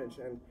their homage.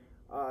 And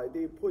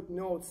they put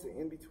notes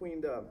in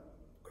between the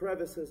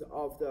crevices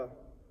of the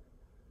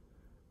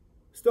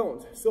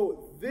stones.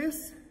 So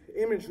this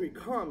imagery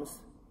comes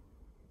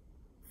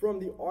from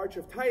the Arch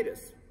of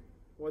Titus.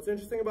 What's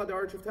interesting about the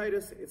Arch of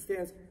Titus, it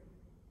stands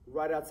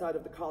right outside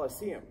of the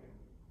Colosseum.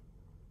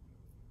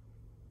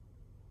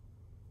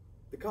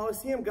 The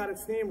Colosseum got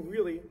its name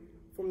really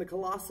from the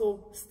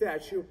colossal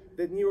statue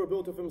that Nero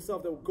built of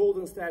himself, the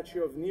golden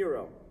statue of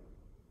Nero.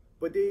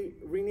 But they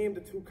renamed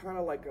it to kind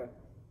of like a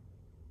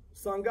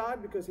sun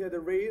god because he had the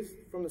rays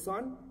from the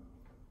sun,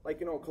 like,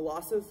 you know,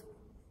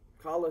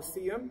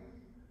 Colosseum.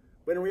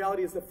 But in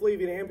reality, it's the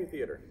Flavian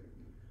Amphitheater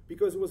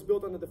because it was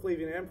built under the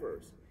Flavian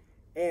emperors.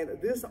 And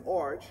this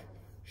arch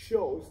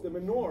shows the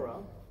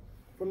menorah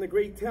from the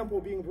great temple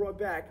being brought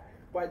back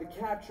by the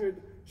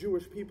captured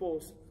Jewish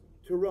peoples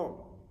to Rome.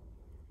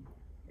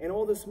 And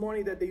all this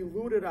money that they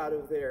looted out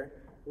of there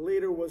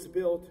later was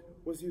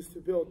used to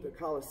build the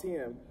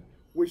Colosseum,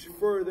 which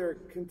further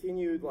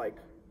continued like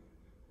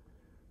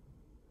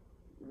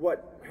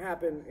what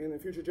happened in the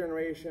future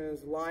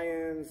generations,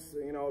 lions,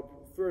 you know,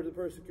 further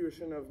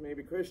persecution of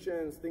maybe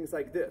Christians, things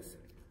like this.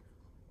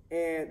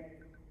 And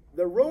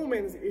the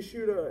Romans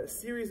issued a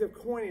series of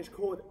coinage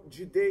called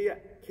Judaea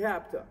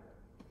Capta.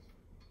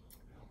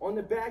 On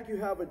the back, you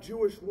have a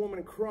Jewish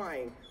woman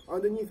crying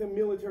underneath a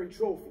military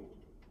trophy.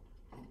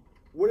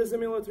 What is a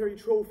military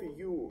trophy?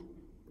 You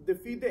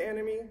defeat the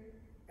enemy,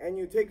 and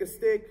you take a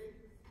stick,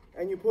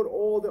 and you put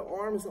all the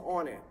arms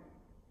on it.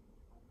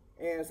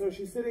 And so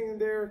she's sitting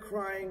there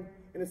crying,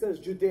 and it says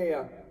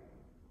Judaea.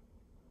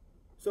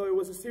 So it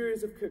was a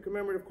series of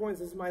commemorative coins.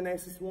 This is my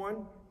nicest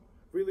one.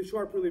 Really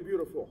sharp, really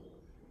beautiful.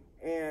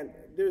 And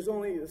there's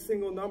only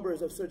single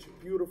numbers of such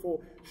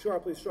beautiful,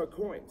 sharply struck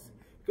coins.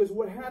 Because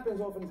what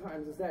happens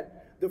oftentimes is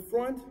that the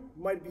front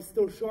might be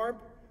still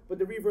sharp, but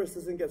the reverse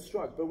doesn't get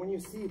struck. But when you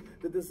see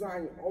the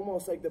design,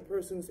 almost like the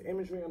person's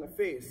imagery on the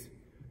face,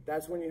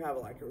 that's when you have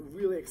like a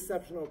really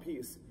exceptional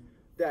piece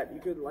that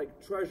you could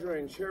like treasure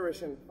and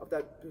cherish of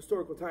that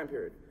historical time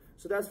period.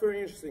 So that's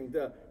very interesting,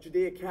 the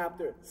Judaea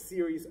Capta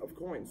series of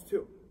coins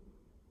too.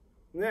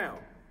 Now,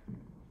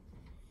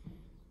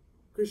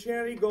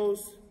 Christianity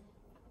goes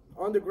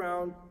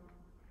underground,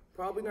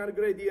 probably not a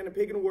good idea in a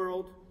pagan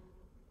world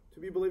to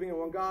be believing in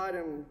one God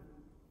and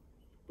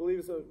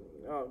believes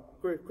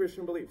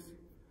Christian beliefs.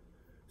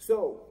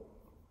 So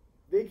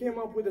they came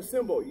up with a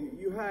symbol.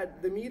 You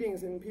had the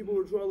meetings and people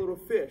would draw a little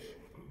fish,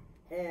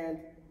 and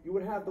you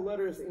would have the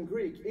letters in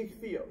Greek,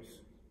 ichthyos.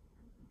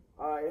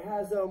 It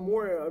has a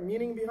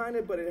meaning behind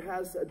it, but it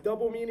has a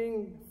double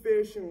meaning,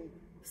 fish and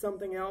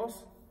something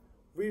else.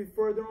 Read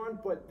further on,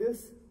 but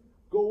this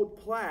gold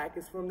plaque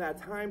is from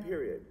that time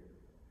period.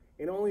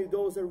 And only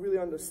those that really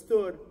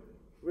understood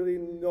really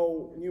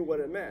knew what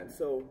it meant.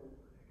 So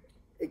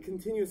it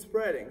continued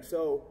spreading.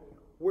 So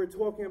we're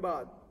talking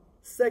about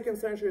 2nd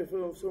century,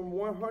 from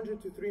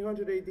 100 to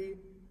 300 AD,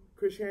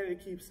 Christianity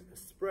keeps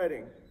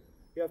spreading.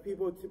 You have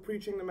people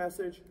preaching the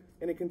message,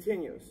 and it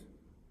continues.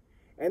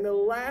 And the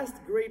last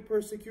great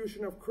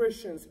persecution of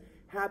Christians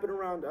happened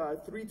around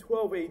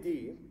 312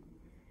 AD.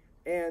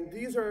 And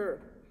these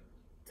are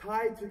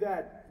tied to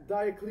that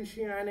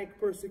Diocletianic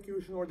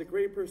persecution, or the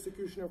great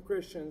persecution of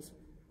Christians,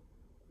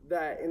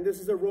 and this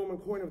is a Roman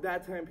coin of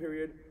that time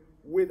period,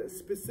 with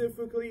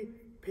specifically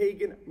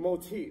pagan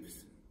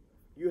motifs.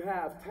 You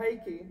have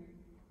Tyche,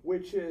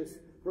 which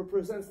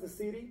represents the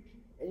city,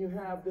 and you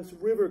have this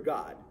river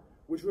god,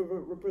 which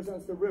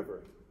represents the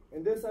river.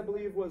 And this, I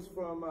believe, was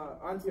from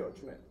Antioch.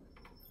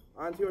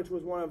 Antioch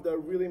was one of the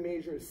really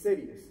major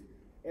cities.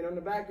 And on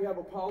the back, you have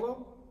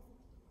Apollo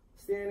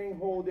standing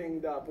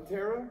holding the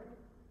patera,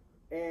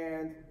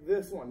 and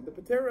this one. The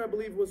patera, I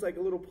believe, was like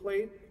a little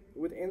plate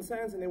with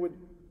incense, and they would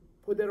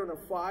put that on a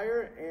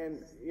fire,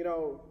 and, you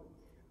know,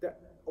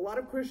 a lot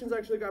of Christians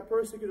actually got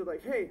persecuted,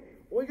 like, hey,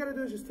 all you got to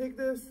do is just take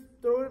this,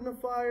 throw it in the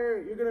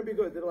fire, you're going to be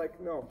good. They're like,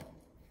 no.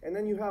 And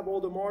then you have all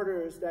the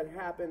martyrs that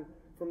happened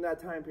from that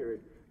time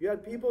period. You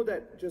had people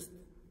that just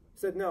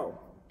said no.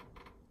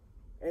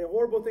 And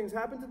horrible things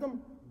happened to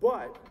them,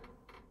 but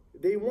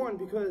they won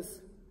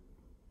because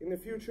in the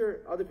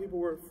future, other people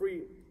were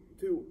free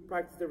to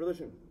practice their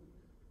religion.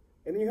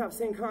 And then you have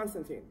St.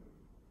 Constantine.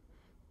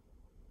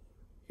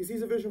 He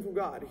sees a vision from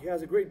God. He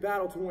has a great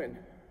battle to win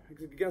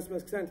against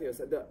Maxentius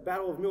at the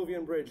Battle of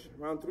Milvian Bridge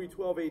around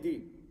 312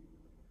 AD.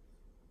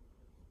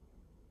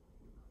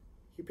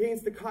 He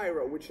paints the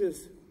Cairo, which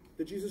is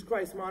the Jesus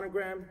Christ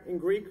monogram in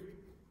Greek,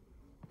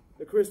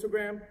 the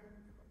Christogram,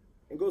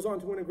 and goes on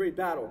to win a great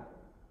battle.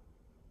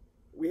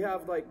 We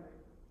have like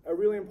a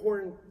really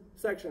important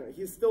section.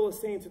 He's still a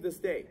saint to this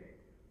day.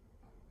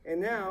 And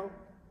now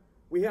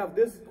we have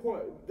this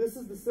coin. This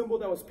is the symbol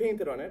that was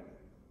painted on it.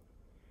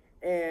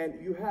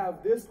 And you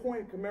have this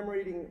coin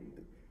commemorating,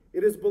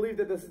 it is believed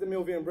that this is the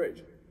Milvian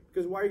bridge.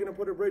 Because why are you going to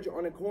put a bridge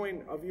on a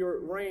coin of your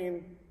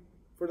reign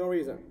for no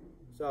reason?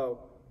 So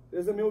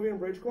there's a Milvian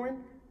bridge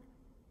coin.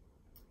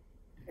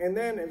 And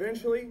then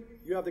eventually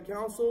you have the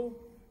Council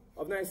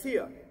of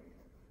Nicaea,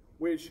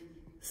 which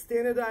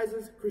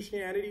standardizes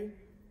Christianity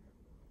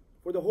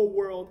for the whole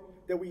world,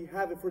 that we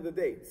have it for the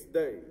dates,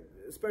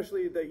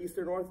 especially the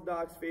Eastern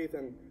Orthodox faith,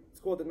 and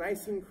it's called the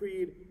Nicene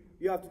Creed.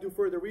 You have to do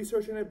further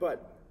research in it,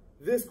 but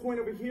this coin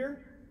over here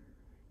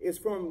is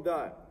from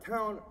the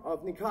town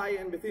of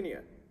Nicaea in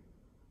Bithynia.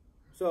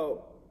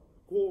 So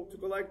cool to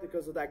collect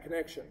because of that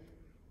connection.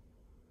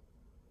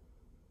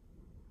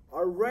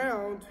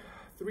 Around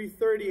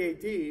 330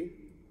 AD,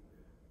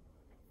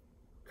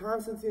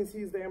 Constantine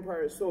sees the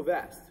empire is so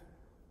vast.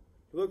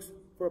 He looks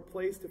for a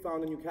place to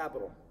found a new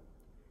capital.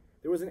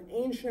 There was an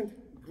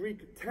ancient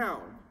Greek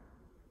town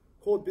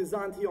called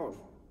Byzantine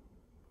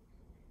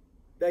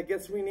that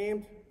gets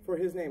renamed for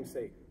his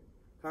namesake,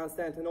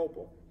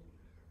 Constantinople.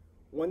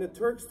 When the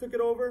Turks took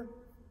it over,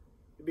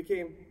 it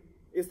became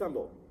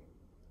Istanbul.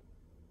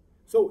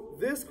 So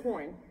this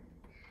coin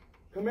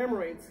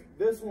commemorates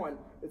this one.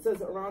 It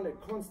says around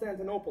it,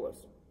 Constantinopolis.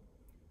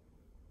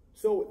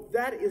 So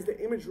that is the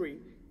imagery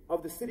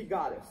of the city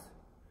goddess.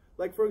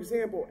 Like, for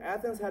example,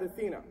 Athens had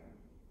Athena.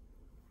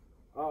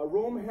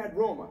 Rome had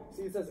Roma.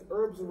 See, it says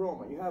Urbs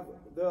Roma. You have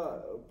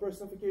the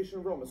personification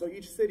of Roma. So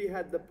each city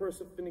had the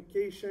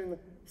personification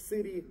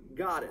city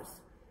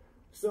goddess.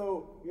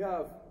 So you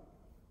have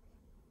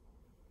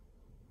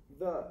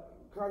the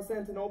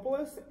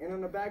Constantinopolis, and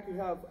on the back you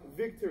have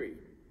victory,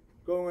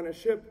 going on a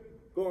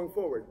ship, going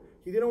forward.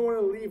 He didn't want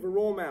to leave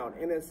Rome out,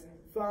 and his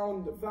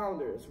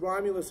founders,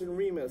 Romulus and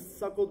Remus,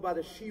 suckled by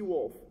the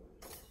she-wolf,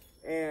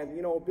 and,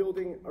 you know,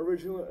 building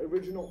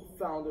original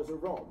founders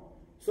of Rome.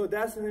 So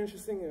that's an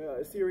interesting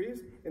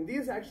series, and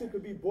these actually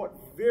could be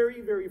bought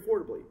very, very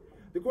affordably.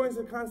 The coins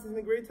of Constantine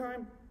the Great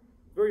time,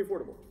 very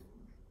affordable.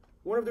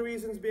 One of the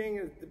reasons being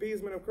is the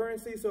debasement of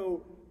currency,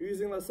 so you're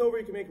using less silver,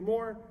 you can make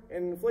more,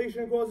 and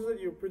inflation causes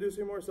it, you're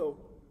producing more, so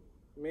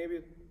maybe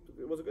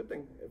it was a good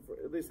thing,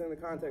 at least in the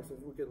context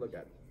of we could look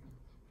at it.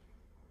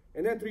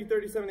 And then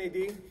 337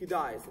 AD, he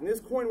dies. And this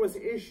coin was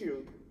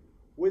issued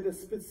with a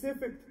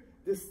specific,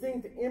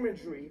 distinct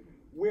imagery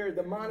where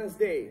the Manus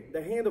Dei,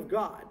 the hand of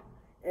God,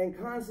 and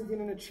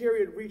Constantine in a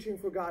chariot reaching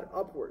for God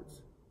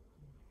upwards.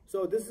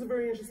 So this is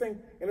very interesting,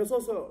 and it's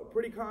also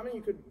pretty common.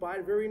 You could buy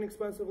it very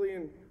inexpensively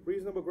in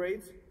reasonable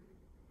grades.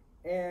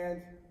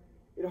 And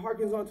it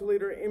harkens on to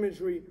later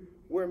imagery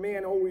where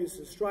man always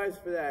strives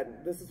for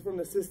that. This is from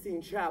the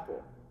Sistine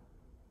Chapel.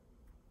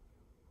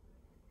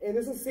 And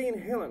this is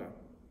Saint Helena.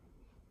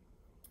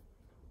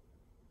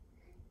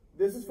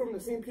 This is from the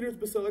St. Peter's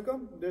Basilica.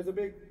 There's a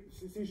big,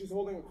 see she's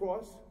holding a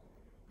cross.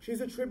 She's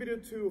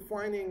attributed to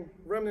finding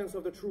remnants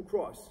of the true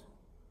cross.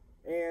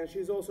 And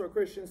she's also a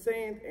Christian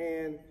saint,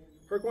 and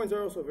her coins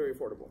are also very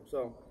affordable.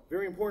 So,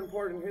 very important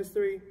part in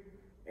history,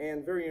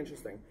 and very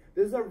interesting.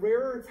 This is a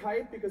rarer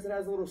type because it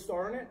has a little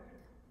star in it.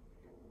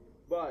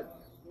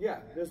 But, yeah,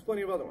 there's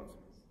plenty of other ones.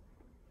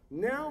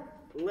 Now,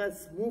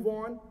 let's move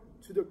on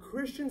to the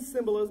Christian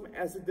symbolism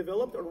as it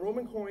developed on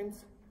Roman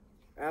coins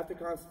after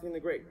Constantine the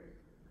Great.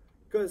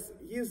 Because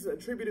he is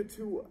attributed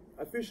to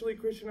officially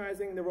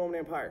Christianizing the Roman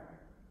Empire.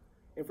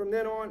 And from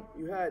then on,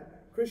 you had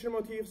Christian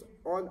motifs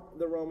on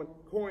the Roman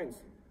coins.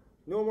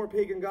 No more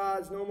pagan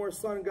gods, no more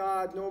sun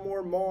god, no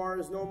more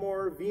Mars, no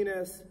more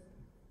Venus.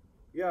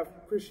 You have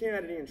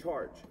Christianity in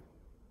charge.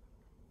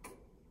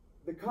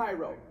 The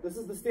Cairo. This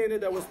is the standard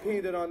that was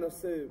painted on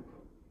this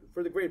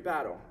for the Great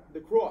Battle.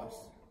 The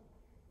cross.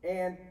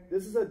 And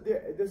this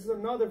is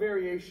another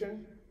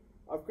variation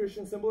of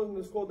Christian symbolism.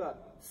 This is called the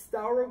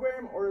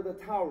staurogram or the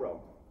tauro.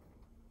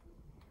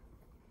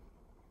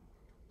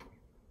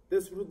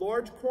 This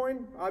large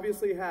coin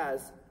obviously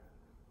has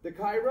the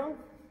Cairo,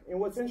 and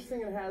what's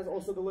interesting, it has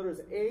also the letters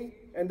A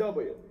and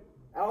W,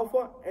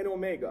 Alpha and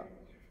Omega.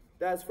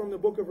 That's from the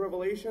book of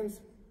Revelations.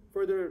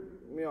 Further,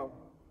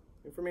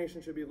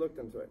 information should be looked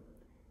into it.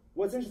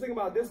 What's interesting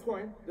about this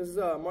coin, this is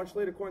a much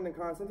later coin than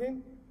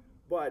Constantine,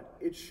 but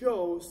it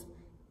shows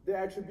the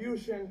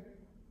attribution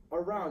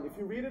around. If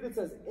you read it, it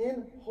says,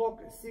 in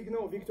hoc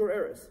signo victor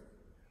eris.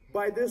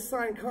 By this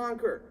sign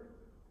conquer.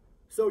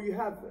 So you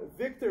have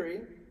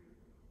victory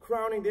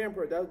crowning the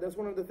emperor. That's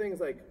one of the things,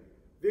 like,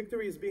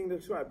 victory is being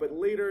described. But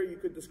later you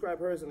could describe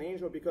her as an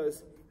angel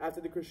because after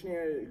the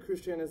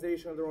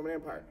Christianization of the Roman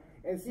Empire.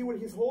 And see, what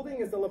he's holding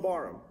is the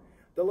labarum.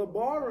 The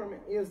labarum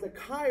is the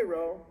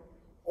Cairo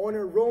on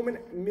a Roman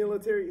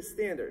military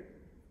standard.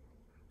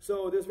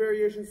 So there's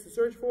variations to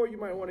search for. You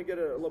might want to get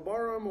a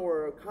labarum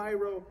or a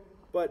Cairo,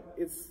 but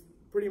it's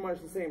pretty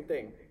much the same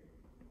thing.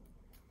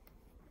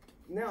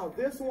 Now,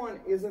 this one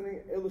is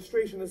an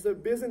illustration. This is a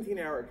Byzantine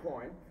era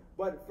coin,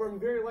 but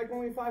from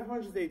only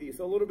 500 AD,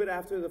 so a little bit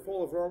after the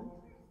fall of Rome.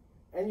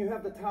 And you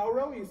have the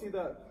tauro, you see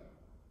the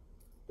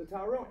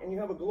tauro, and you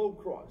have a globe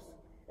cross.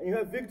 and you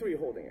have victory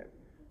holding it.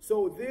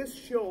 So this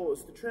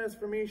shows the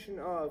transformation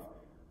of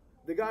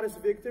the goddess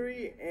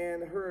Victory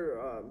and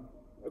her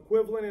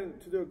equivalent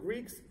to the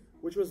Greeks,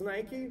 which was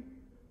Nike.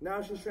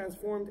 Now she's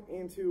transformed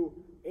into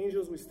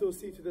angels we still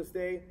see to this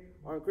day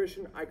on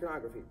Christian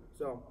iconography.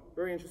 So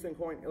very interesting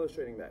coin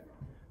illustrating that.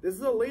 This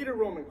is a later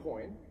Roman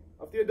coin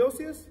of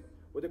Theodosius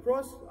with the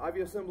cross,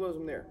 obvious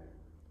symbolism there.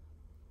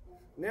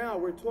 Now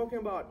we're talking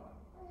about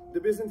the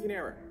Byzantine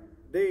era.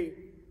 They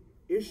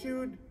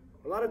issued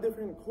a lot of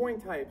different coin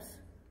types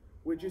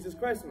with Jesus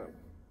Christ in them.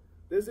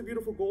 There's a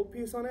beautiful gold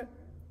piece on it.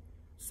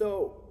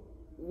 So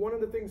one of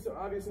the things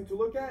obviously to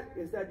look at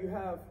is that you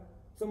have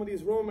some of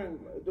these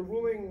the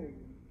ruling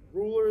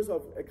rulers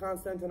of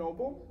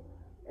Constantinople,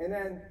 and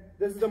then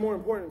this is the more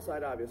important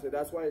side, obviously.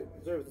 That's why it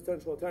deserves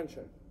essential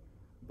attention.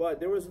 But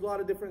there was a lot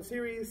of different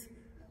series.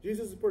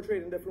 Jesus is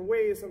portrayed in different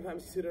ways.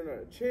 Sometimes he's sitting on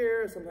a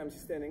chair, sometimes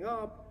he's standing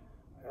up,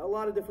 a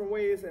lot of different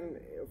ways, and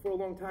for a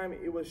long time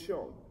it was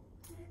shown.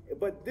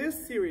 But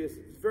this series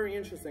is very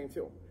interesting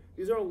too.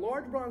 These are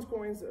large bronze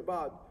coins,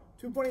 about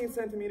 2.8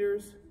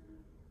 centimeters.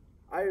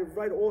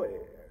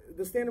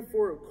 The standard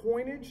for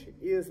coinage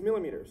is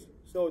millimeters.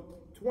 So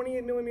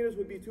 28 millimeters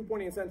would be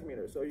 2.8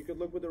 centimeters. So you could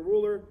look with a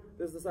ruler,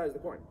 this is the size of the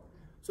coin.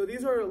 So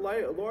these are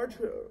large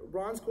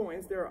bronze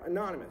coins, they're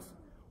anonymous.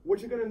 What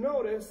you're gonna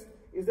notice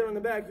is that on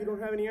the back, you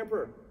don't have any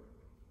emperor.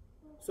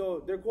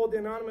 So they're called the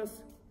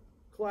anonymous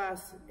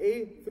class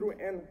A through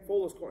N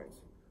Follis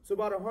coins. So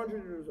about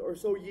 100 or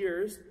so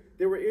years,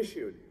 they were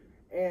issued.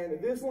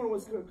 And this one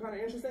was kind of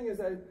interesting, is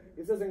that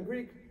it says in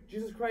Greek,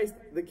 Jesus Christ,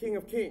 the King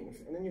of Kings.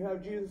 And then you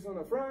have Jesus on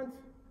the front,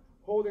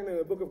 holding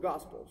the book of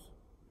Gospels.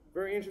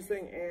 Very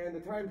interesting, and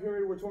the time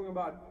period we're talking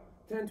about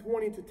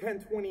 1020 to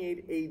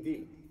 1028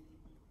 AD.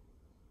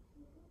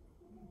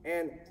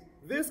 And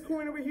this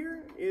coin over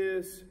here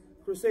is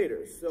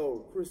Crusaders.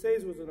 So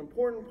Crusades was an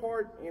important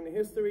part in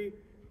history.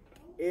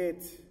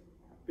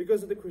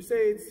 Because of the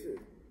Crusades,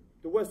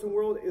 the Western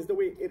world is the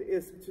way it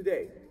is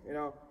today. You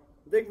know,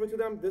 thankful to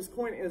them. This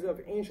coin is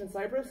of ancient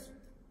Cyprus,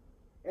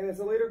 and it's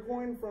a later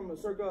coin from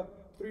circa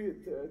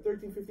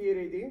 1358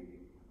 AD.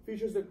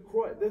 Features the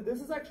cross.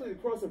 This is actually the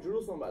cross of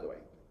Jerusalem, by the way.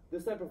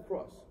 This type of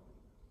cross,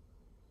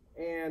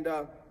 and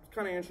it's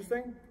kind of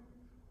interesting.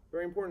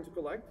 Very important to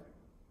collect.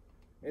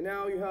 And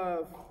now you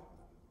have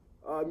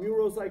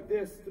murals like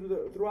this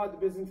throughout the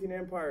Byzantine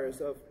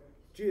empires of,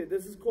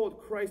 this is called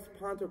Christ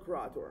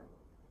Pantocrator.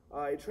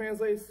 It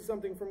translates to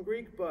something from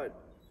Greek, but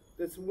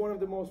it's one of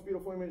the most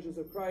beautiful images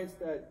of Christ,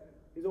 that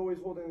he's always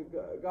holding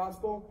the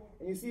gospel.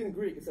 And you see in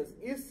Greek, it says,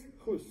 Is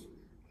Hus,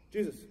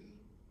 Jesus.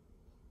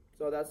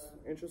 So that's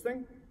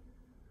interesting.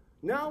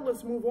 Now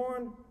let's move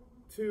on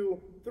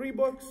to 3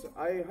 books.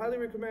 I highly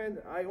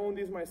recommend. I own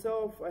these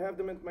myself. I have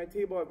them at my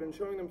table. I've been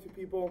showing them to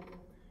people.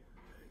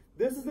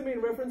 This is the main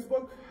reference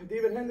book,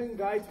 David Hendon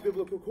Guide to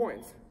Biblical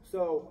Coins.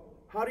 So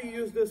how do you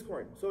use this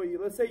coin? So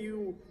let's say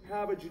you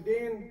have a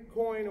Judean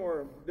coin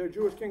or the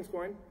Jewish king's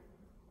coin.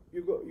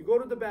 You go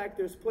to the back,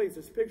 there's plates,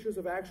 there's pictures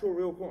of actual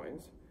real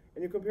coins,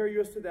 and you compare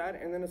yours to that,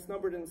 and then it's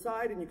numbered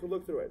inside, and you can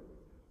look through it.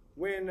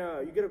 When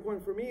you get a coin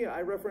from me,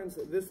 I reference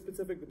this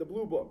specific, the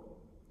blue book.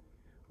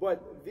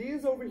 But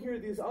these over here,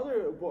 these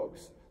other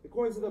books, the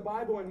Coins of the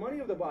Bible and Money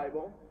of the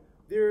Bible,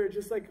 they're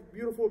just like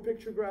beautiful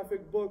picture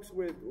graphic books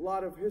with a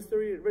lot of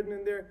history written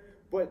in there.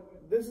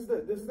 But this is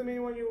the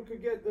main one you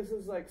could get. This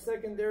is like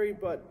secondary,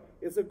 but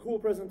it's a cool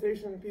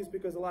presentation piece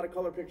because a lot of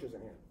color pictures in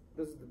here.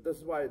 This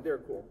is why they're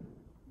cool.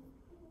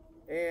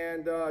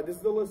 And this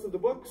is the list of the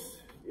books.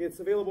 It's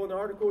available in the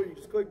article. You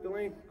just click the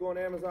link, go on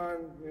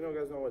Amazon. You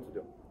guys know what to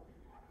do.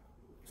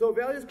 So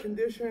values,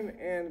 condition,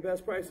 and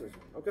best prices.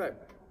 Okay.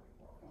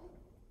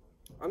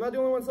 I'm not the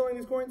only one selling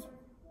these coins.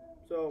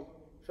 So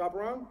shop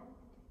around.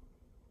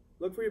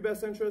 Look for your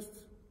best interests.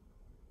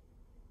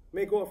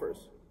 Make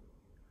offers.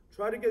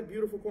 Try to get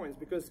beautiful coins,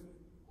 because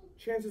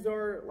chances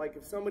are, like,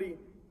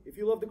 if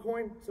you love the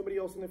coin, somebody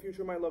else in the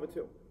future might love it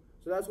too.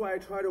 So that's why I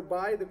try to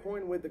buy the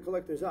coin with the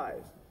collector's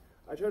eyes.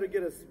 I try to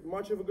get as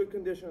much of a good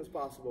condition as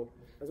possible,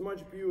 as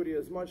much beauty,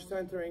 as much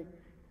centering,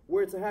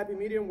 where it's a happy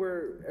medium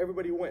where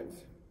everybody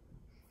wins.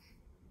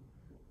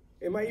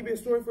 In my eBay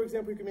store, for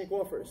example, you can make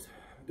offers.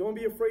 Don't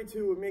be afraid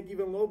to make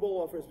even lowball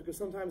offers, because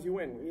sometimes you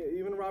win.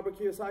 Even Robert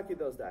Kiyosaki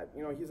does that.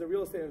 He's a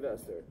real estate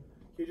investor.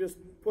 He just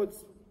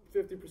puts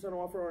 50%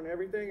 offer on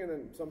everything, and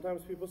then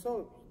sometimes people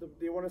sell it.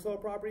 They want to sell a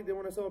property, they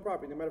want to sell a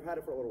property. They might have had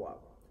it for a little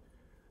while.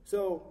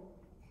 So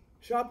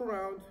shop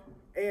around,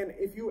 and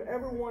if you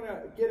ever want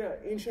to get an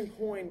ancient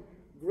coin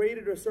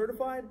graded or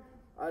certified,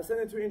 send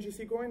it to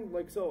NGC Coin.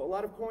 So a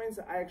lot of coins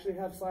I actually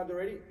have slabbed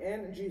already.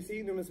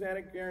 NGC,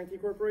 Numismatic Guarantee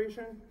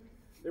Corporation.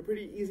 They're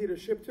pretty easy to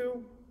ship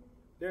to.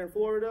 They're in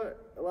Florida.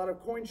 A lot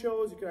of coin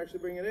shows, you can actually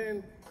bring it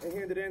in and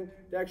hand it in.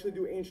 They actually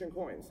do ancient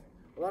coins.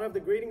 A lot of the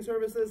grading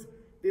services,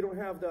 they don't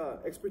have the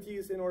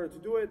expertise in order to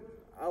do it.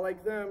 I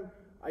like them.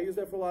 I use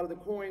that for a lot of the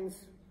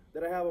coins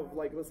that I have of,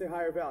 like, let's say,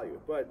 higher value.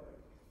 But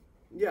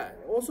yeah,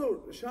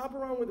 also shop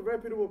around with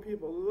reputable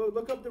people.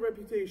 Look up the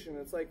reputation.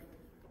 It's like,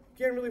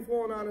 you can't really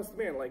fool an honest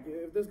man. Like,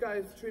 if this guy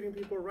is treating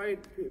people right,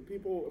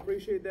 people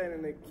appreciate that,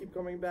 and they keep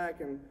coming back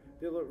and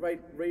they'll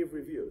write rave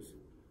reviews.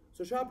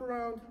 So shop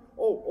around.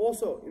 Oh,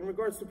 also, in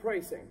regards to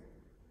pricing,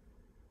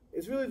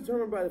 it's really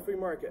determined by the free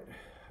market.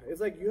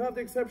 It's like you have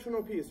the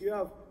exceptional piece. You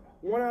have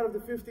 1 out of the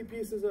 50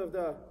 pieces of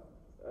the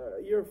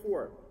year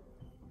 4.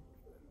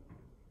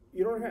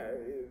 You don't have,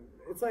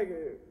 it's like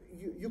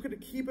you could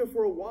keep it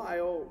for a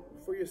while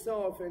for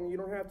yourself and you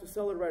don't have to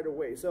sell it right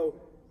away. So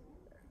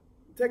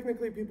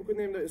technically people could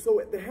name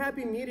so the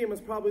happy medium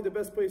is probably the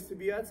best place to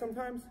be at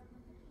sometimes.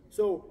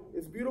 So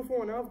it's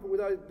beautiful enough, but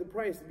without the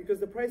price, because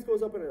the price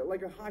goes up in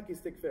like a hockey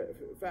stick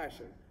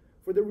fashion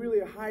for the really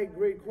high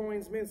grade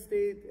coins, mint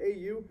state,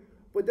 AU.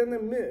 But then the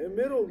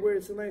middle, where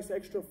it's a nice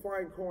extra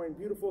fine coin,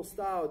 beautiful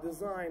style,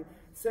 design,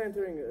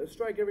 centering,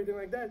 strike, everything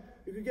like that,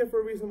 you could get for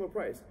a reasonable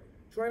price.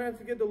 Try not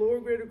to get the lower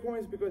graded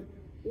coins because,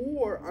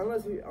 or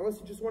unless you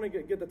just want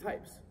to get the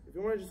types. If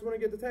you just want to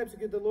get the types, you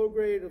get the low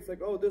grade. It's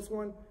like, oh, this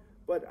one.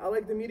 But I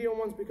like the medium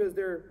ones because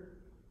they're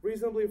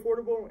reasonably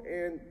affordable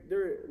and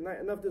they're not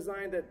enough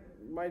design that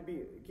might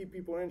keep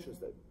people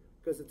interested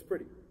because it's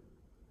pretty.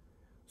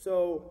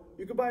 So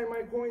you can buy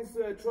my coins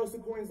at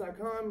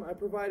TrustedCoins.com. I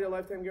provide a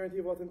lifetime guarantee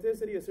of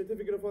authenticity, a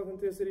certificate of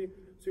authenticity.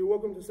 So you're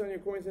welcome to send your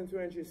coins into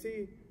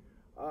NGC,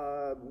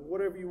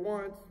 whatever you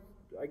want.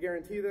 I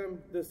guarantee them.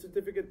 The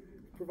certificate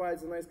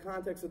provides a nice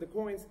context of the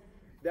coins.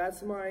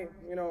 That's my,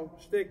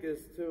 shtick,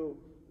 is to,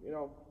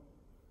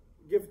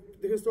 give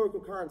the historical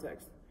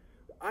context.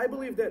 I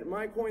believe that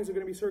my coins are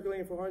going to be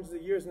circulating for hundreds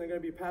of years and they're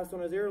going to be passed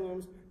on as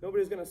heirlooms.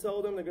 Nobody's going to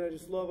sell them. They're going to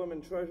just love them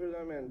and treasure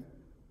them, and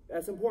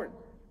that's important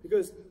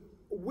because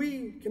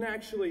we can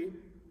actually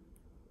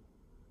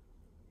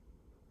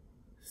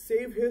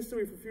save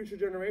history for future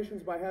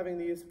generations by having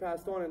these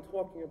passed on and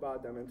talking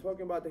about them and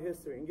talking about the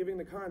history and giving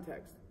the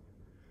context.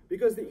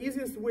 Because the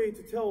easiest way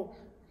to tell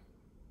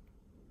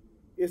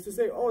is to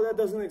say, oh, that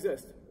doesn't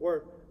exist.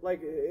 Or like,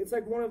 it's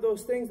like one of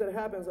those things that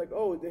happens like,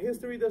 oh, the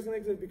history doesn't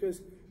exist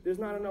because there's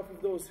not enough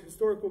of those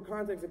historical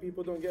context that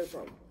people don't get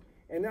from.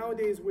 And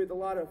nowadays with a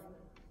lot of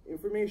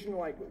information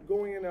like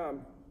going in a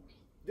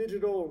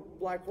digital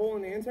black hole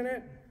in the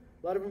internet,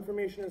 a lot of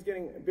information is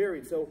getting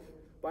buried. So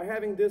by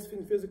having this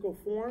in physical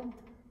form,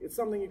 it's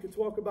something you could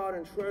talk about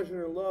and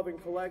treasure and love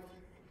and collect.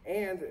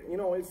 And,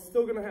 it's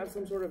still going to have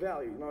some sort of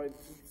value.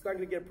 It's not going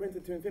to get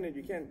printed to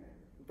infinity. You can't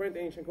print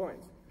ancient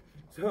coins.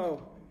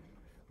 So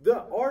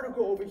the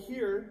article over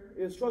here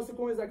is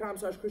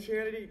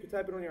TrustedCoins.com/Christianity. You can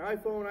type it on your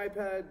iPhone,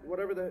 iPad,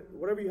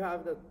 whatever you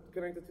have that's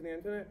connected to the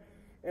internet.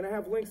 And I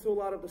have links to a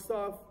lot of the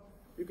stuff.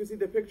 You can see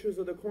the pictures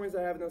of the coins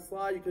I have in the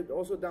slide. You could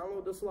also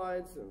download the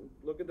slides and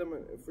look at them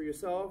for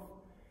yourself.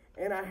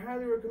 And I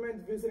highly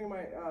recommend visiting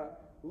my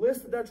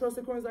list at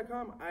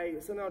TrustedCoins.com. I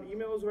send out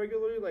emails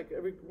regularly, like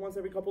once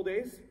every couple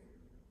days,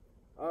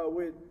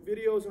 with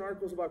videos and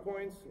articles about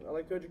coins. I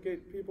like to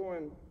educate people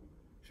and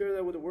share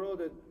that with the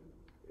world.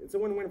 It's a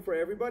win-win for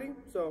everybody,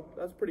 so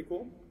that's pretty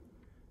cool.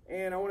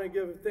 And I want to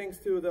give thanks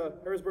to the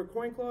Harrisburg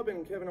Coin Club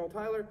and Kevin O.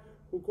 Tyler,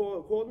 who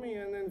called me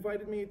and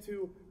invited me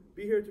to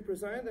be here to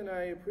present, and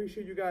I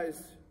appreciate you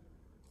guys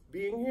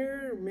being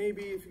here.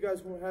 Maybe if you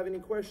guys have any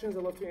questions,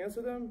 I'd love to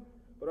answer them.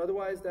 But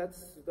otherwise,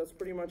 that's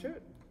pretty much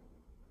it.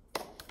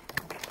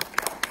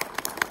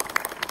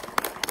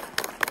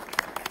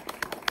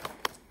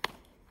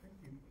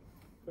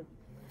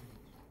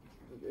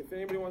 If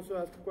anybody wants to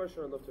ask a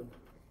question, I'd love to.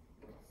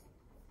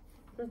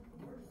 Sure.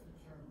 Where's the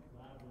term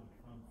labyrinth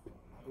come from?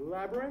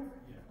 Labyrinth?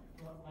 Yeah,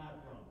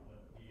 labyrinth,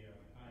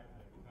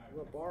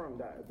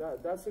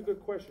 Labyrinth, that's a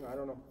good question. I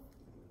don't know.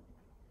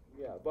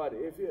 Yeah, but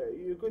if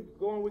you could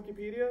go on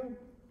Wikipedia,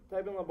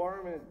 type in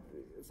labyrinth, and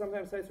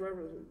sometimes sites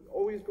reference.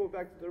 Always go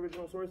back to the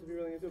original source if you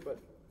really need to, but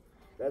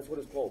that's what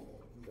it's called.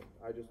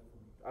 I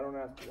don't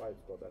ask why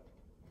it's called that.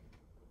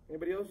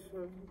 Anybody else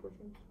have any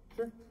questions?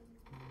 Sure.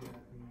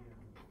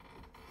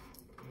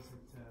 Was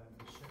it the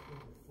shekel,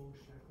 the full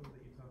shekel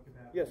that you talked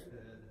about? Yes. The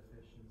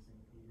fish in St.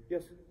 Peter?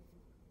 Yes.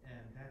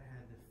 And that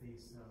had the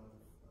face of,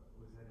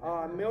 was that?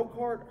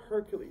 Melkart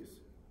Hercules.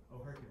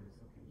 Oh, Hercules,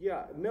 okay.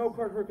 Yeah,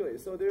 Melkart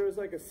Hercules. So there was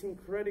like a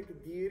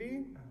syncretic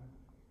deity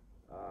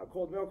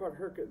called Melkart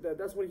Hercules.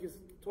 That's what he's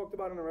talked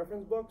about in the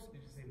reference books.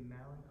 Did you say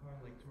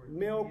Malankar, like toward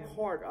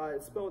Melkart.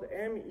 It's spelled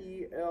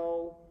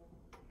M-E-L-Q-A-R-T.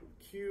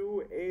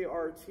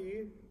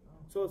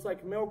 So it's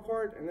like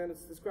Melkart, and then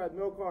it's described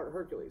Melkart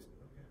Hercules.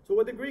 Okay. So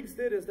what the Greeks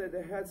did is that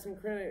they had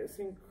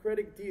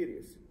syncretic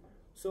deities.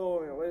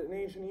 So in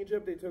ancient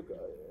Egypt, they took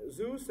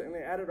Zeus and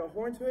they added a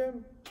horn to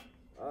him,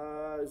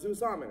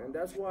 Zeus Amen. And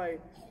that's why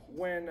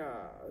when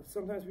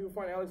sometimes people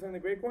find Alexander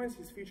the Great coins,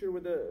 he's featured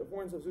with the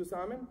horns of Zeus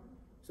Amen.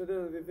 So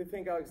they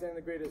think Alexander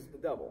the Great is the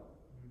devil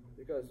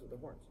because of the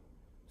horns.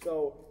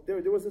 So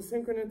there was a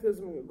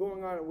syncretism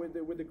going on with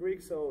the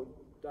Greeks, so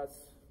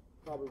that's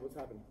probably what's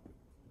happened.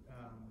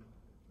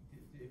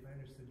 If I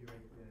understood you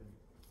right, the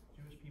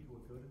Jewish people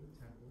would go to the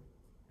temple,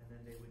 and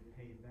then they would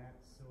pay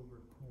that silver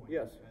coin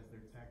Yes. as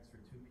their tax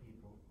for 2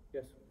 people.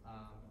 Yes.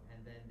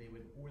 And then they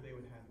would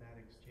have that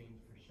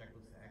exchange for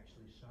shekels to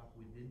actually shop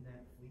within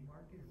that flea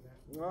market. Is that?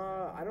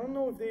 I don't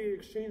know if they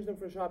exchanged them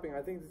for shopping.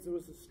 I think it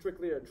was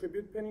strictly a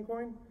tribute penny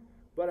coin,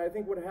 but I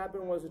think what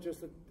happened was it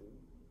just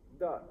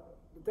the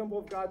the temple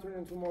of God turned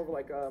into more of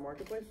like a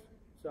marketplace.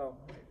 So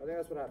I think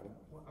that's what happened.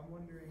 Well, I'm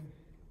wondering,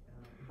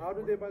 How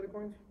did they buy the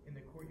coins? in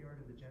the courtyard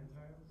of the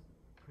Gentiles,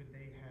 could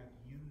they have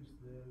used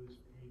those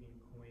pagan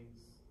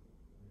coins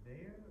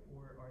there,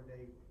 or are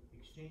they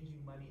exchanging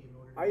money in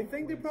order to I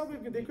think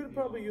they could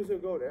probably use it. a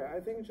goat. I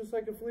think it's just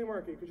like a flea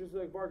market. You could just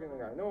like bargain the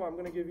guy. No, I'm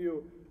going to give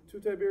you 2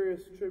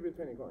 Tiberius tribute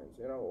penny coins,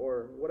 you know,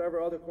 or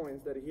whatever other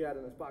coins that he had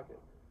in his pocket.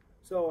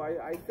 So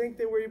I think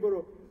they were able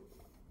to.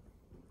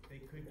 They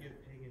could give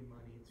pagan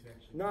money to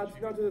actually.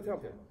 Not to the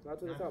temple. Not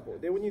to the temple.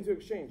 They would need to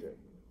exchange it.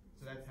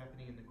 So that's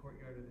happening in the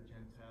courtyard of the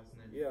Gentiles,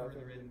 and then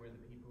further in where the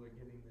people are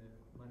giving the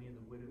money and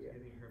the widow's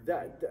giving her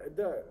money.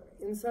 The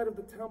inside of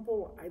the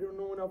temple, I don't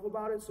know enough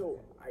about it, so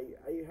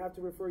I have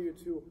to refer you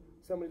to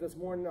somebody that's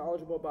more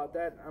knowledgeable about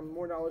that. I'm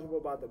more knowledgeable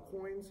about the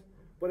coins,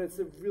 but it's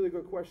a really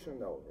good question,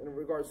 though, in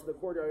regards to the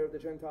courtyard of the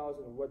Gentiles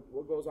and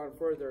what goes on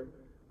further.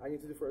 I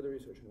need to do further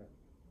research on that.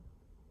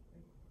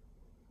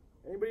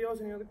 Anybody else?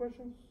 Any other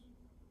questions?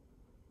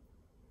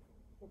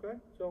 Okay,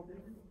 so.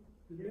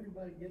 Did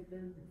everybody get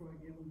theirs before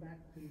I give them back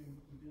to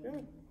the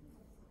Yeah.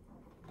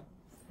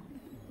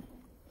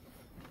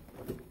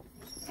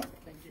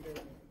 Thank you very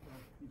much.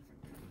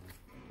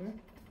 Okay.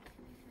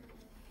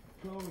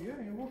 So,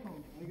 yeah, you're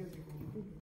welcome. I guess you can